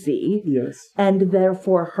crazy. Yes. And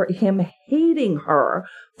therefore him hating her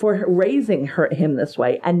for raising him this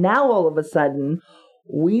way. And now all of a sudden,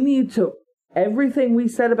 everything we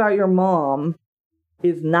said about your mom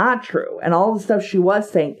is not true. And all the stuff she was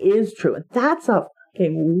saying is true. And that's a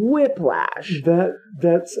fucking whiplash.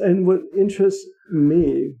 And what interests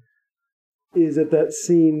me is that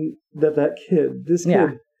scene that kid, this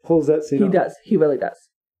kid pulls that scene off. He does. He really does.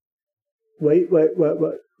 Wait, what?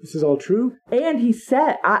 This is all true? And he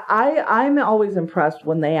said, I'm always impressed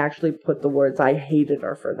when they actually put the words, I hated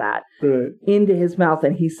her for that, into his mouth.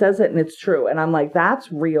 And he says it and it's true. And I'm like,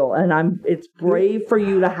 that's real. And it's brave for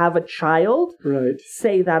you to have a child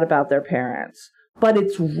say that about their parents. But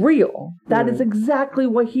it's real. That is exactly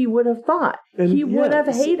what he would have thought. And he would have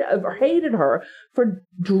hated her for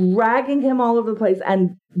dragging him all over the place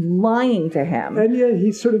and lying to him. And yet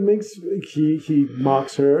he sort of he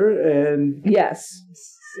mocks her and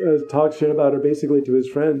talks shit about her basically to his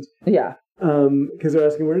friends. Yeah. Because they're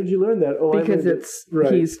asking, where did you learn that? Oh, because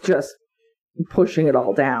he's just pushing it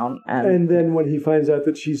all down. And then when he finds out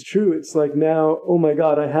that she's true, it's like now, oh my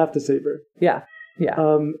God, I have to save her. Yeah. Yeah.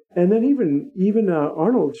 And then even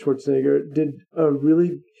Arnold Schwarzenegger did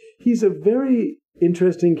he's a very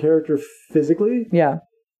interesting character physically. Yeah.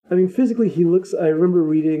 I mean, physically he looks, I remember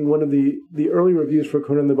reading one of the early reviews for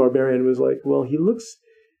Conan the Barbarian was like, well, he looks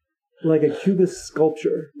like a cubist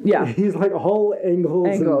sculpture. Yeah. He's like all angles.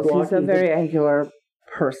 And blocky. He's a very angular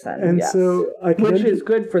person. And so which is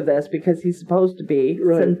good for this because he's supposed to be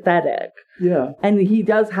synthetic. Yeah. And he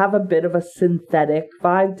does have a bit of a synthetic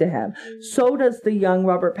vibe to him. So does the young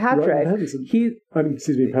Robert Patrick. Pattinson.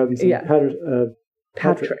 Yeah.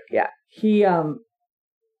 Patrick, yeah.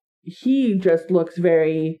 He just looks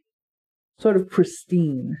very sort of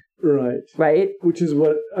pristine. Right. Right? Which is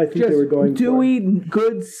what I think they were going dewy, for.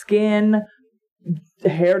 Good skin,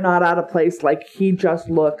 hair not out of place. Like, he just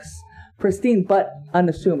looks pristine, but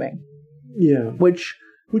unassuming. Yeah. Which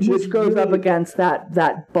which goes up against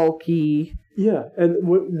that bulky. Yeah, and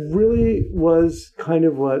what really was kind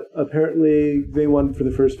of what apparently they wanted for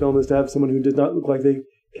the first film is to have someone who did not look like they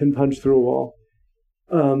can punch through a wall.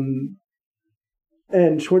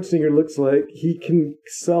 And Schwarzenegger looks like he can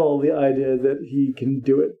sell the idea that he can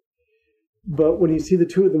do it. But when you see the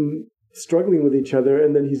two of them struggling with each other,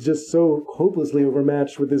 and then he's just so hopelessly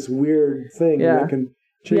overmatched with this weird thing that can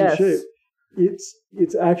change shape,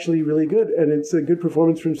 it's actually really good. And it's a good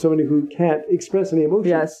performance from somebody who can't express any emotion.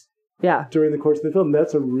 Yes. Yeah. During the course of the film.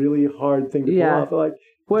 That's a really hard thing to pull off. Like,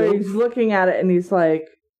 where he's looking at it and he's like,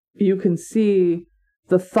 you can see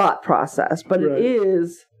the thought process, but it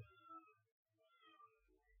is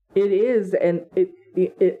an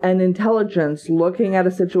intelligence looking at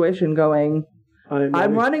a situation going,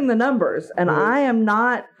 I'm running the numbers and I am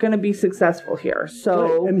not going to be successful here.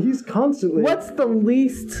 So, and he's constantly, what's the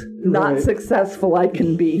least not successful I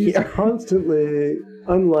can be here? He's constantly,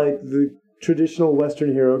 unlike the traditional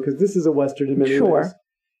Western hero, because this is a Western in many ways,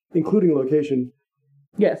 including location.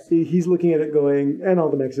 Yes. He's looking at it going, and all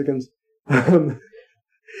the Mexicans.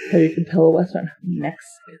 How you can tell a Western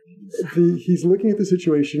Mexicans. He's looking at the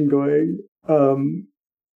situation going,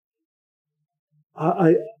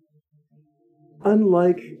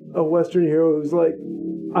 unlike a Western hero who's like,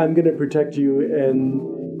 I'm going to protect you,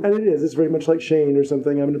 and it's very much like Shane or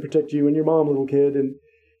something, I'm going to protect you and your mom, little kid, and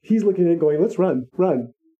he's looking at it going, let's run.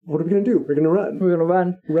 What are we going to do? We're going to run.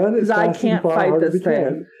 Run as fast I can't fight this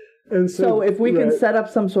thing. And so if we can set up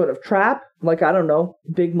some sort of trap, like, I don't know,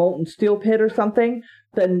 big molten steel pit or something,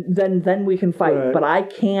 then we can fight. But I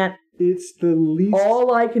can't. It's the least.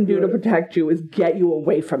 All I can do to protect you is get you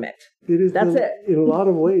away from it. That's it. In a lot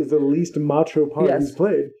of ways, the least macho part he's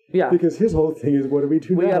played. Yeah. Because his whole thing is, what do we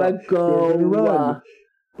do now? We gotta go. We're gonna run.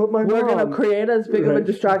 But we're going to create as big of a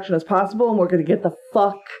distraction as possible, and we're going to get the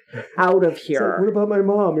fuck out of here. Like, what about my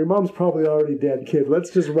mom? Your mom's probably already dead, kid.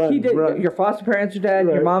 Let's just run. Your foster parents are dead.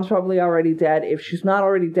 Your mom's probably already dead. If she's not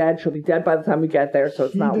already dead, she'll be dead by the time we get there, so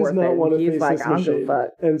it's not worth it. He does not want to He's face like, this I don't give a machine. fuck.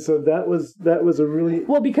 And so that was a really...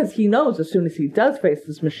 Well, because he knows as soon as he does face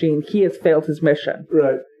this machine, he has failed his mission.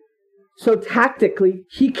 Right. So tactically,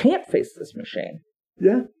 he can't face this machine.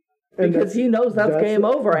 Yeah. Because he knows that's game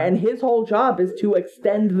over, and his whole job is to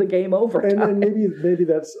extend the game over time. And maybe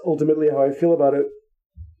that's ultimately how I feel about it.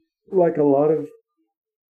 Like a lot of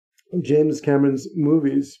James Cameron's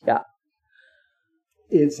movies,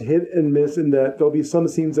 it's hit and miss in that there'll be some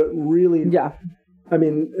scenes that really... Yeah. I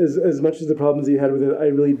mean, as much as the problems you had with it, I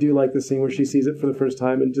really do like the scene where she sees it for the first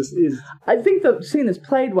time and just is... I think the scene is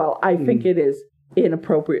played well. I think it is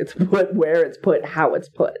inappropriate to put where it's put, how it's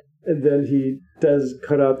put. And then he does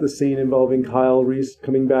cut out the scene involving Kyle Reese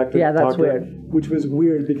coming back to talk that's weird. Which was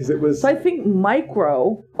weird because it was... So I think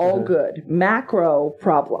micro, all good. Macro,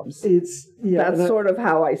 problems. That's sort of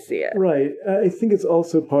how I see it. Right. I think it's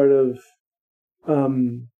also part of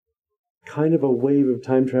kind of a wave of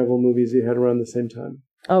time travel movies you had around the same time.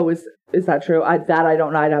 Oh, is that true? I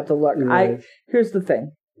don't know. I'd have to look. Right. Here's the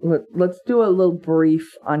thing. Let's do a little brief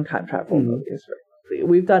on time travel movies.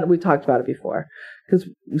 We talked about it before because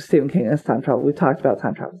Stephen King is time travel. We talked about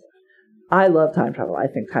time travel. I love time travel. I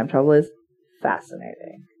think time travel is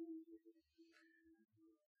fascinating.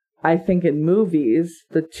 I think in movies,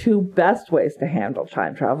 the two best ways to handle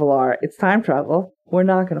time travel are, it's time travel. We're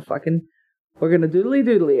not going to we're going to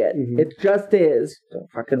doodly it. It just is. Don't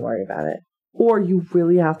fucking worry about it. Or you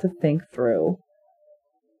really have to think through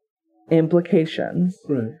implications.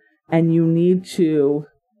 Right. And you need to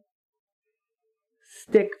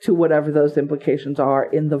stick to whatever those implications are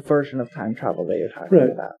in the version of time travel that you're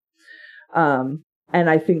talking about. And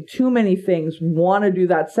I think too many things want to do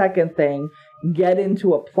that second thing, get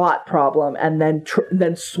into a plot problem, and then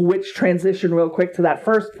transition real quick to that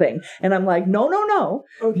first thing. And I'm like, no.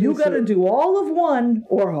 Okay, you got to do all of one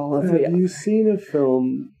or all of the other. Have you seen a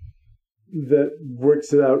film that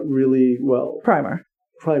works it out really well? Primer.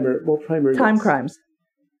 Primer. Time Crimes.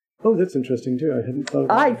 Oh, that's interesting too. I hadn't thought of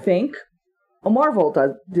that. I think Marvel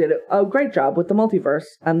did a great job with the multiverse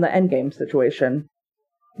and the Endgame situation.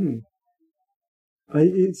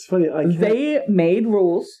 It's funny. They made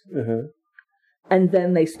rules, and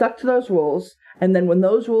then they stuck to those rules, and then when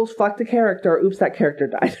those rules fucked a character, oops, that character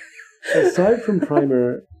died. Aside from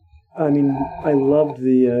Primer, I mean, I loved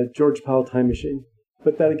the George Powell Time Machine.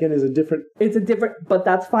 But that, again, is a different... But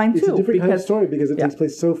that's fine, too. It's a different kind of story because it takes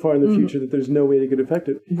place so far in the future that there's no way to get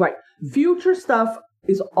affected. Right. Future stuff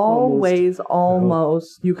is always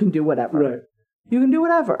almost you can do whatever. Right. You can do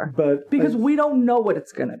whatever. But because we don't know what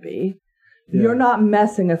it's going to be. Yeah. You're not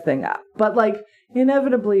messing a thing up. But like,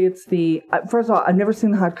 inevitably, it's the... first of all, I've never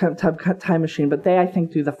seen the hot tub time machine, but they, I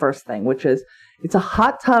think, do the first thing, which is, it's a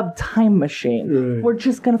hot tub time machine. Right. We're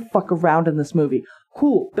just going to fuck around in this movie.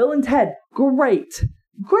 Cool. Bill and Ted, great.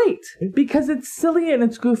 Great. Because it's silly and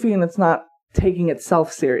it's goofy and it's not taking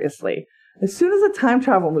itself seriously. As soon as a time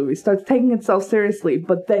travel movie starts taking itself seriously,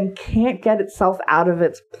 but then can't get itself out of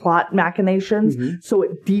its plot machinations, so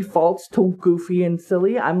it defaults to goofy and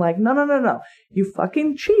silly, I'm like, no. You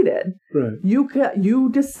fucking cheated. Right. You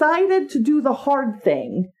decided to do the hard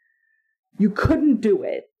thing. You couldn't do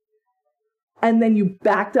it. And then you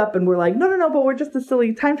backed up and were like, no, but we're just a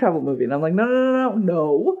silly time travel movie. And I'm like,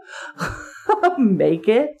 no. Make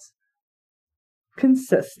it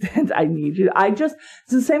consistent. I need you. It's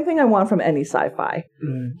the same thing I want from any sci-fi.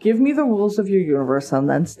 Right. Give me the rules of your universe and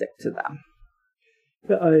then stick to them.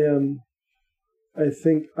 I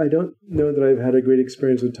think I don't know that I've had a great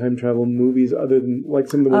experience with time travel movies other than like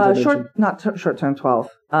some of the ones I mentioned. Short term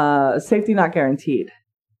 12. Safety Not Guaranteed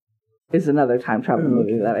is another time travel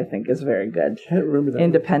movie that I think is very good. Can't remember that.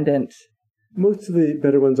 Independent. Most of the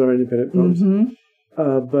better ones are independent films.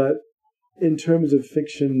 But in terms of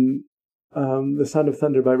fiction, The Sound of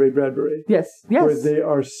Thunder by Ray Bradbury. Yes. Where they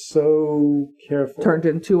are so careful. Turned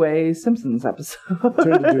into a Simpsons episode.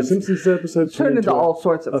 Turned into a Simpsons episode. Turned into all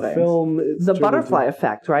sorts of things. Film. The Butterfly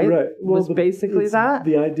Effect, right? Right. Well, was basically that.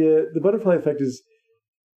 The idea, the Butterfly Effect is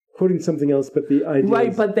quoting something else, but the idea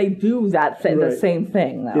Right, but they do that the same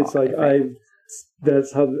thing, though. It's like,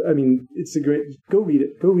 that's how, I mean, it's a great, go read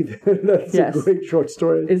it. That's a great short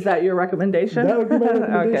story. Is that your recommendation? That would be my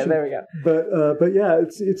recommendation. Okay, there we go. But yeah,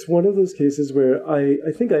 it's one of those cases where I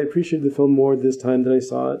think I appreciated the film more this time than I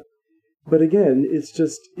saw it. But again, it's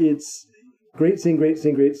great scene,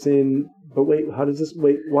 but wait, why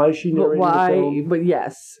is she narrating the film? But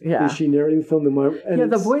yes, yeah. Is she narrating the film?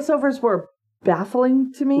 The voiceovers were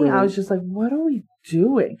baffling to me. Right. I was just like, what are we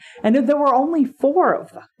doing? And there were only 4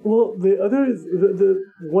 of them. Well,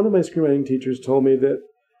 one of my screenwriting teachers told me that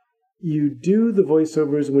you do the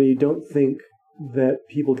voiceovers when you don't think that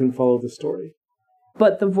people can follow the story.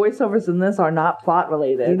 But the voiceovers in this are not plot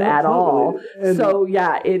related at all. So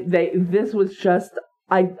yeah, this was just,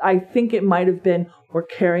 I think it might have been, we're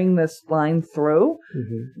carrying this line through.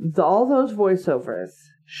 All those voiceovers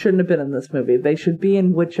shouldn't have been in this movie. They should be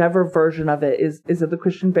in whichever version of it is. Is it the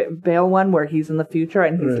Christian Bale one where he's in the future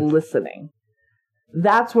and he's listening?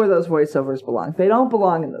 That's where those voiceovers belong. They don't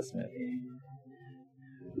belong in this movie.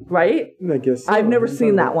 Right? I guess so. I've never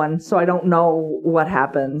seen that one, so I don't know what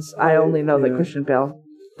happens. I only know that Christian Bale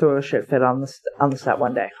threw a shit fit on the set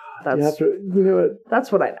one day. You know what? That's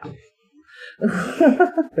what I know.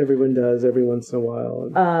 Everyone does every once in a while.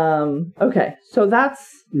 Okay, so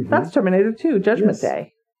that's Terminator 2, Judgment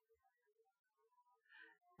Day.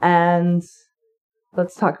 And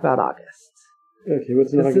let's talk about August. Okay,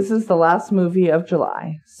 what's in August? This is the last movie of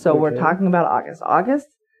July, so we're talking about August. August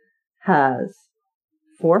has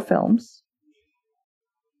 4 films.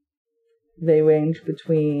 They range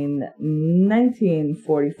between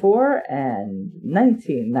 1944 and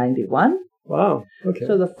 1991. Wow, okay.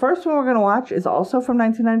 So the first one we're going to watch is also from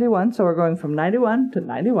 1991, so we're going from 91 to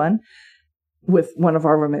 91 with one of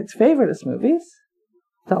our roommates' favoriteest movies,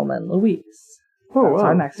 Thelma and Louise. That's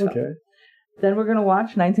our next film. Then we're going to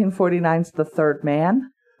watch 1949's The Third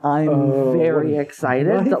Man. I'm very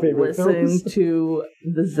excited to listen to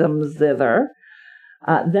the Zum Zither.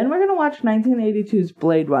 Then we're going to watch 1982's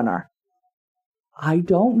Blade Runner. I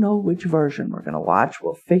don't know which version we're going to watch.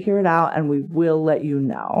 We'll figure it out and we will let you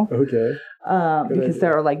know. Okay. Because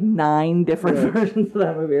there are like 9 different versions of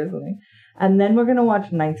that movie or something. And then we're going to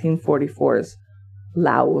watch 1944's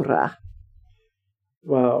Laura.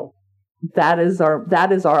 Wow. That is our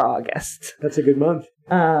August. That's a good month.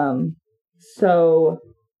 So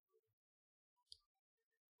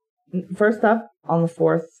first up on the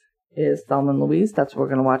 4th is Thelma and Louise. That's what we're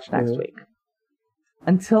going to watch next week.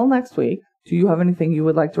 Until next week, do you have anything you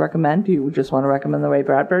would like to recommend? Do you just want to recommend the Ray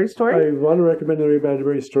Bradbury story? I want to recommend the Ray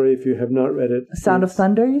Bradbury story if you have not read it. Sound of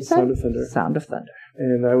Thunder, you said? Sound of Thunder. Sound of Thunder.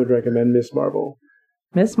 And I would recommend Miss Marvel.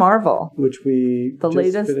 Miss Marvel, which we the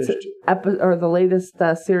latest the latest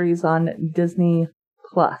series on Disney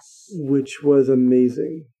Plus, which was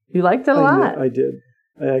amazing. You liked it a lot. I did.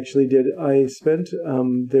 I actually did. I spent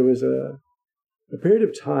there was a period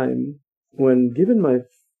of time when, given my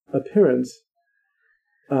appearance,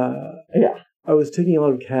 I was taking a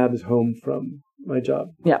lot of cabs home from my job.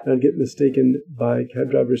 Yeah, and I'd get mistaken by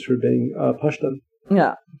cab drivers for being Pashtun.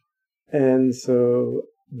 Yeah, and so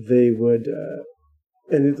they would.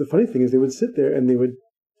 And the funny thing is, they would sit there and they would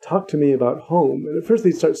talk to me about home. And at first,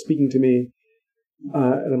 they'd start speaking to me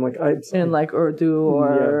And I'm like, in like Urdu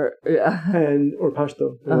or or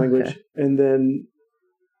Pashto language. And then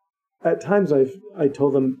at times I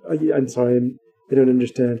told them, I'm sorry, I don't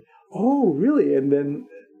understand. Oh, really? And then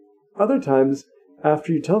other times,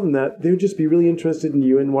 after you tell them that, they would just be really interested in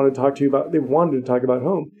you and want to talk to you about. They wanted to talk about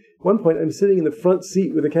home. At one point, I'm sitting in the front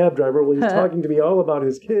seat with a cab driver while he's talking to me all about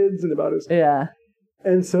his kids and about his. Yeah.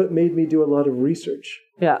 And so it made me do a lot of research.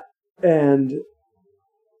 Yeah. And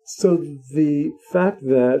so the fact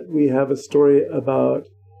that we have a story about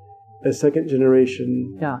a second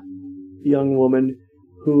generation young woman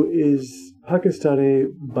who is Pakistani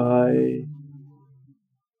by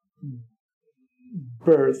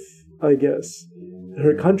birth, I guess.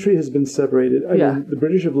 Her country has been separated. I mean, the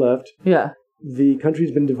British have left. Yeah. The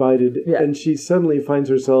country's been divided. Yeah. And she suddenly finds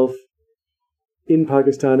herself in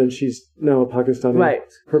Pakistan, and she's now a Pakistani. Right.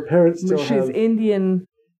 Her parents still She's Indian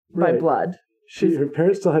by blood. Her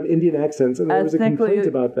parents still have Indian accents, and there was a complaint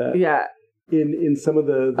about that. Yeah. In some of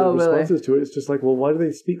the responses to it. It's just like, well, why do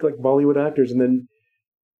they speak like Bollywood actors? And then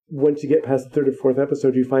once you get past the third or fourth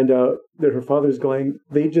episode, you find out that her father's going,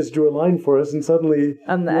 they just drew a line for us, and suddenly...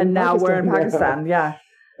 And now we're in Pakistan,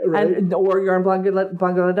 Right? Or you're in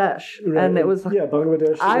Bangladesh. Right. And it was... Yeah,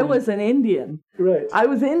 Bangladesh. I was an Indian. Right. I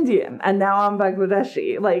was Indian, and now I'm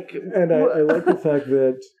Bangladeshi. And I like the fact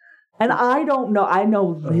that... And I don't know. I know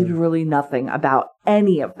literally nothing about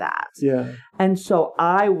any of that. Yeah. And so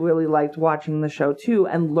I really liked watching the show, too,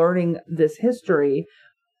 and learning this history.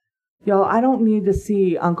 Y'all, I don't need to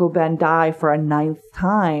see Uncle Ben die for a 9th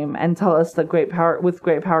time and tell us that with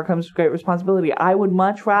great power comes great responsibility. I would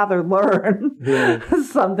much rather learn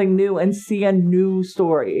something new and see a new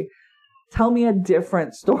story. Tell me a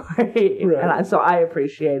different story. Right. And so I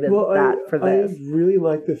appreciated that for this. I really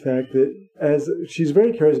like the fact that she's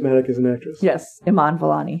very charismatic as an actress. Yes, Iman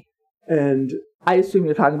Vellani. And I assume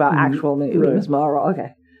you're talking about actual Miss Marvel.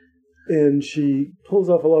 Okay. And she pulls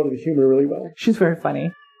off a lot of the humor really well. She's very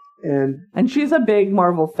funny. And she's a big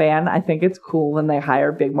Marvel fan. I think it's cool when they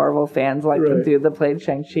hire big Marvel fans like the dude that played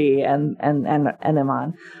Shang-Chi and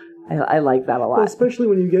Iman. I like that a lot. Well, especially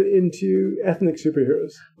when you get into ethnic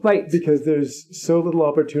superheroes. Right. Because there's so little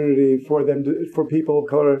opportunity for people of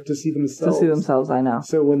color to see themselves. I know.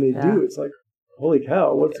 So when they do, it's like, holy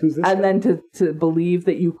cow, who's this And guy? then to believe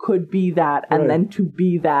that you could be that, and then to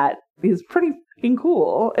be that is pretty fucking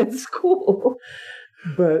cool. It's cool.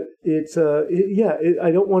 But it's,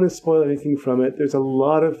 I don't want to spoil anything from it. There's a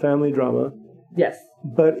lot of family drama. Yes.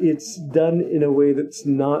 But it's done in a way that's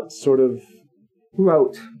not sort of...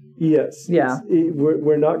 rote. Yes. Yeah.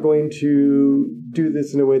 We're not going to do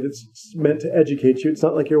this in a way that's meant to educate you. It's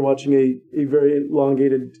not like you're watching a very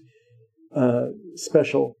elongated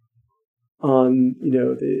special on,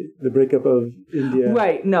 the breakup of India.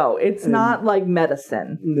 Right. No, it's not like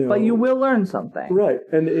medicine. No. But you will learn something. Right.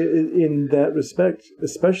 And in that respect,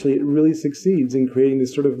 especially, it really succeeds in creating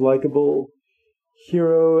this sort of likable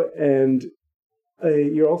hero. And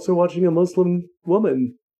you're also watching a Muslim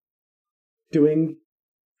woman doing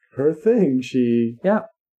her thing. Yeah.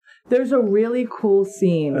 There's a really cool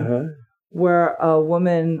scene where a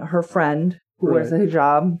woman, her friend, who wears a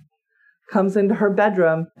hijab, comes into her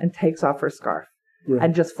bedroom and takes off her scarf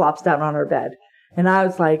and just flops down on her bed. And I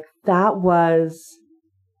was like, that was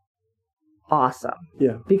awesome.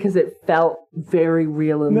 Yeah. Because it felt very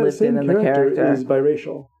real and lived in the character. Is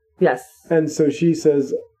biracial. Yes. And so she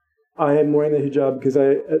says, I am wearing the hijab because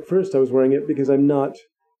at first I was wearing it because I'm not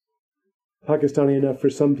Pakistani enough for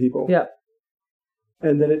some people. Yep.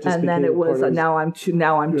 And then it just now I'm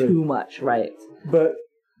too much, right? But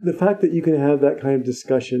the fact that you can have that kind of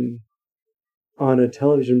discussion on a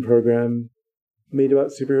television program made about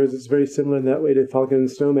superheroes, it's very similar in that way to Falcon and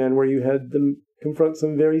Snowman, where you had them confront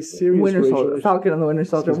some very serious Winter Soldier, Falcon and the Winter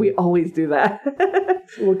Soldier. We always do that.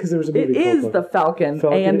 Well, because there was a movie. It is the Falcon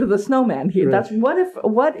and the Snowman. That's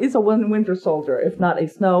what is a Winter Soldier if not a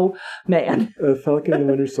snowman? Falcon and the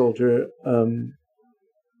Winter Soldier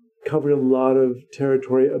covered a lot of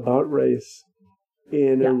territory about race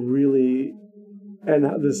in a really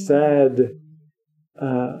the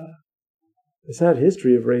sad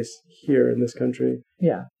history of race here in this country.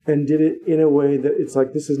 Yeah. And did it in a way that it's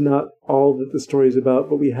like, this is not all that the story is about,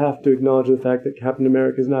 but we have to acknowledge the fact that Captain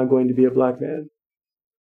America is now going to be a black man.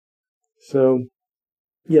 So,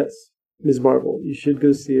 yes, Ms. Marvel, you should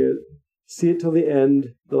go see it. See it till the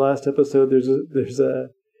end. The last episode, there's a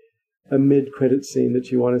mid-credit scene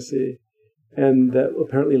that you want to see. And that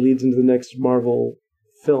apparently leads into the next Marvel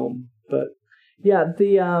film. But yeah,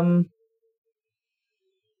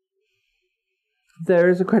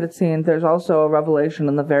 There's a credit scene. There's also a revelation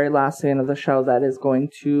in the very last scene of the show that is going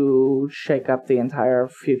to shake up the entire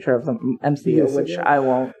future of the MCU, which I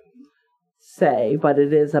won't say, but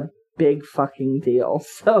it is a big fucking deal.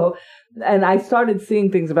 So, and I started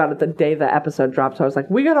seeing things about it the day the episode dropped. So I was like,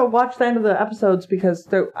 we gotta watch the end of the episodes because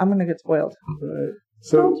I'm gonna get spoiled. Right.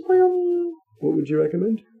 So, don't spoil me. What would you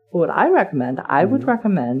recommend? What would I recommend? I would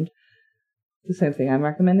recommend the same thing I'm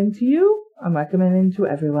recommending to you. I'm recommending to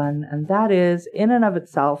everyone, and that is, in and of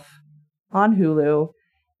itself, on Hulu.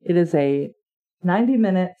 It is a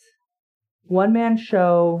 90-minute, one-man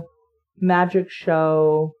show, magic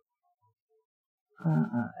show,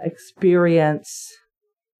 experience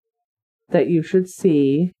that you should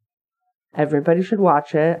see. Everybody should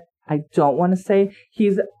watch it. I don't want to say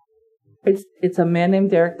it's a man named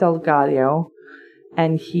Derek Delgado,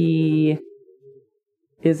 and he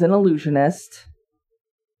is an illusionist,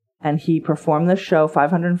 and he performed the show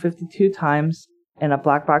 552 times in a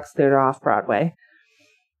black box theater off Broadway.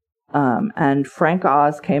 And Frank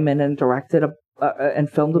Oz came in and directed and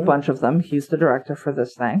filmed a bunch of them. He's the director for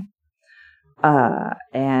this thing.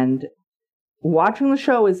 And watching the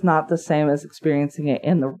show is not the same as experiencing it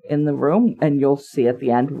in the room, and you'll see at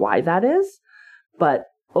the end why that is. But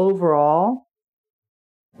overall,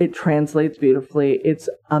 it translates beautifully. It's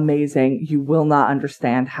amazing. You will not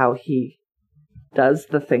understand how he does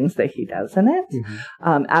the things that he does in it.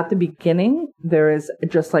 Mm-hmm. At the beginning, there is,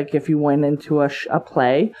 just like if you went into a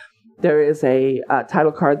play, there is a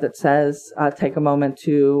title card that says, take a moment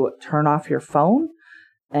to turn off your phone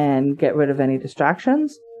and get rid of any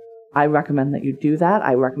distractions. I recommend that you do that.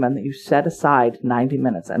 I recommend that you set aside 90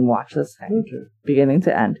 minutes and watch this thing, beginning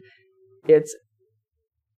to end. It's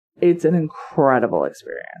an incredible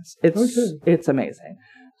experience. It's amazing.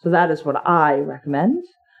 So that is what I recommend.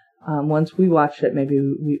 Once we watch it, maybe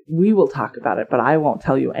we will talk about it, but I won't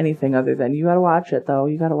tell you anything other than you got to watch it, though.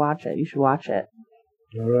 You got to watch it. You should watch it.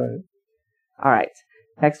 All right.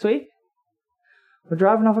 Next week, we're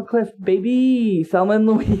driving off a cliff, baby. Thelma and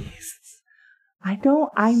Louise. I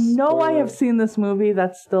know I have seen this movie.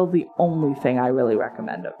 That's still the only thing I really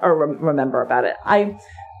recommend or remember about it.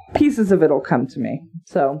 Pieces of it will come to me.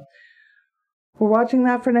 So we're watching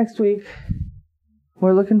that for next week.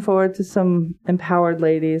 We're looking forward to some empowered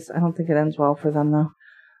ladies. I don't think it ends well for them, though.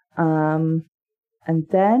 And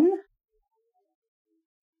then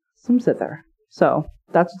some zither. So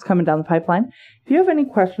that's what's coming down the pipeline. If you have any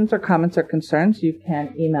questions or comments or concerns, you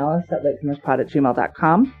can email us at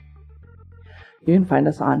latecomerspod@gmail.com. You can find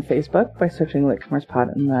us on Facebook by searching Latecomers Pod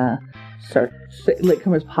in the search,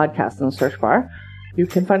 Latecomers Podcast in the search bar. You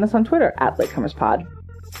can find us on Twitter at Latecomers Pod.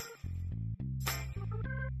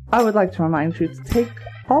 I would like to remind you to take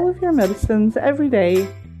all of your medicines every day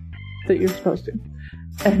that you're supposed to.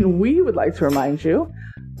 And we would like to remind you,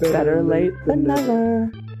 better late than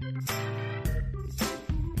never.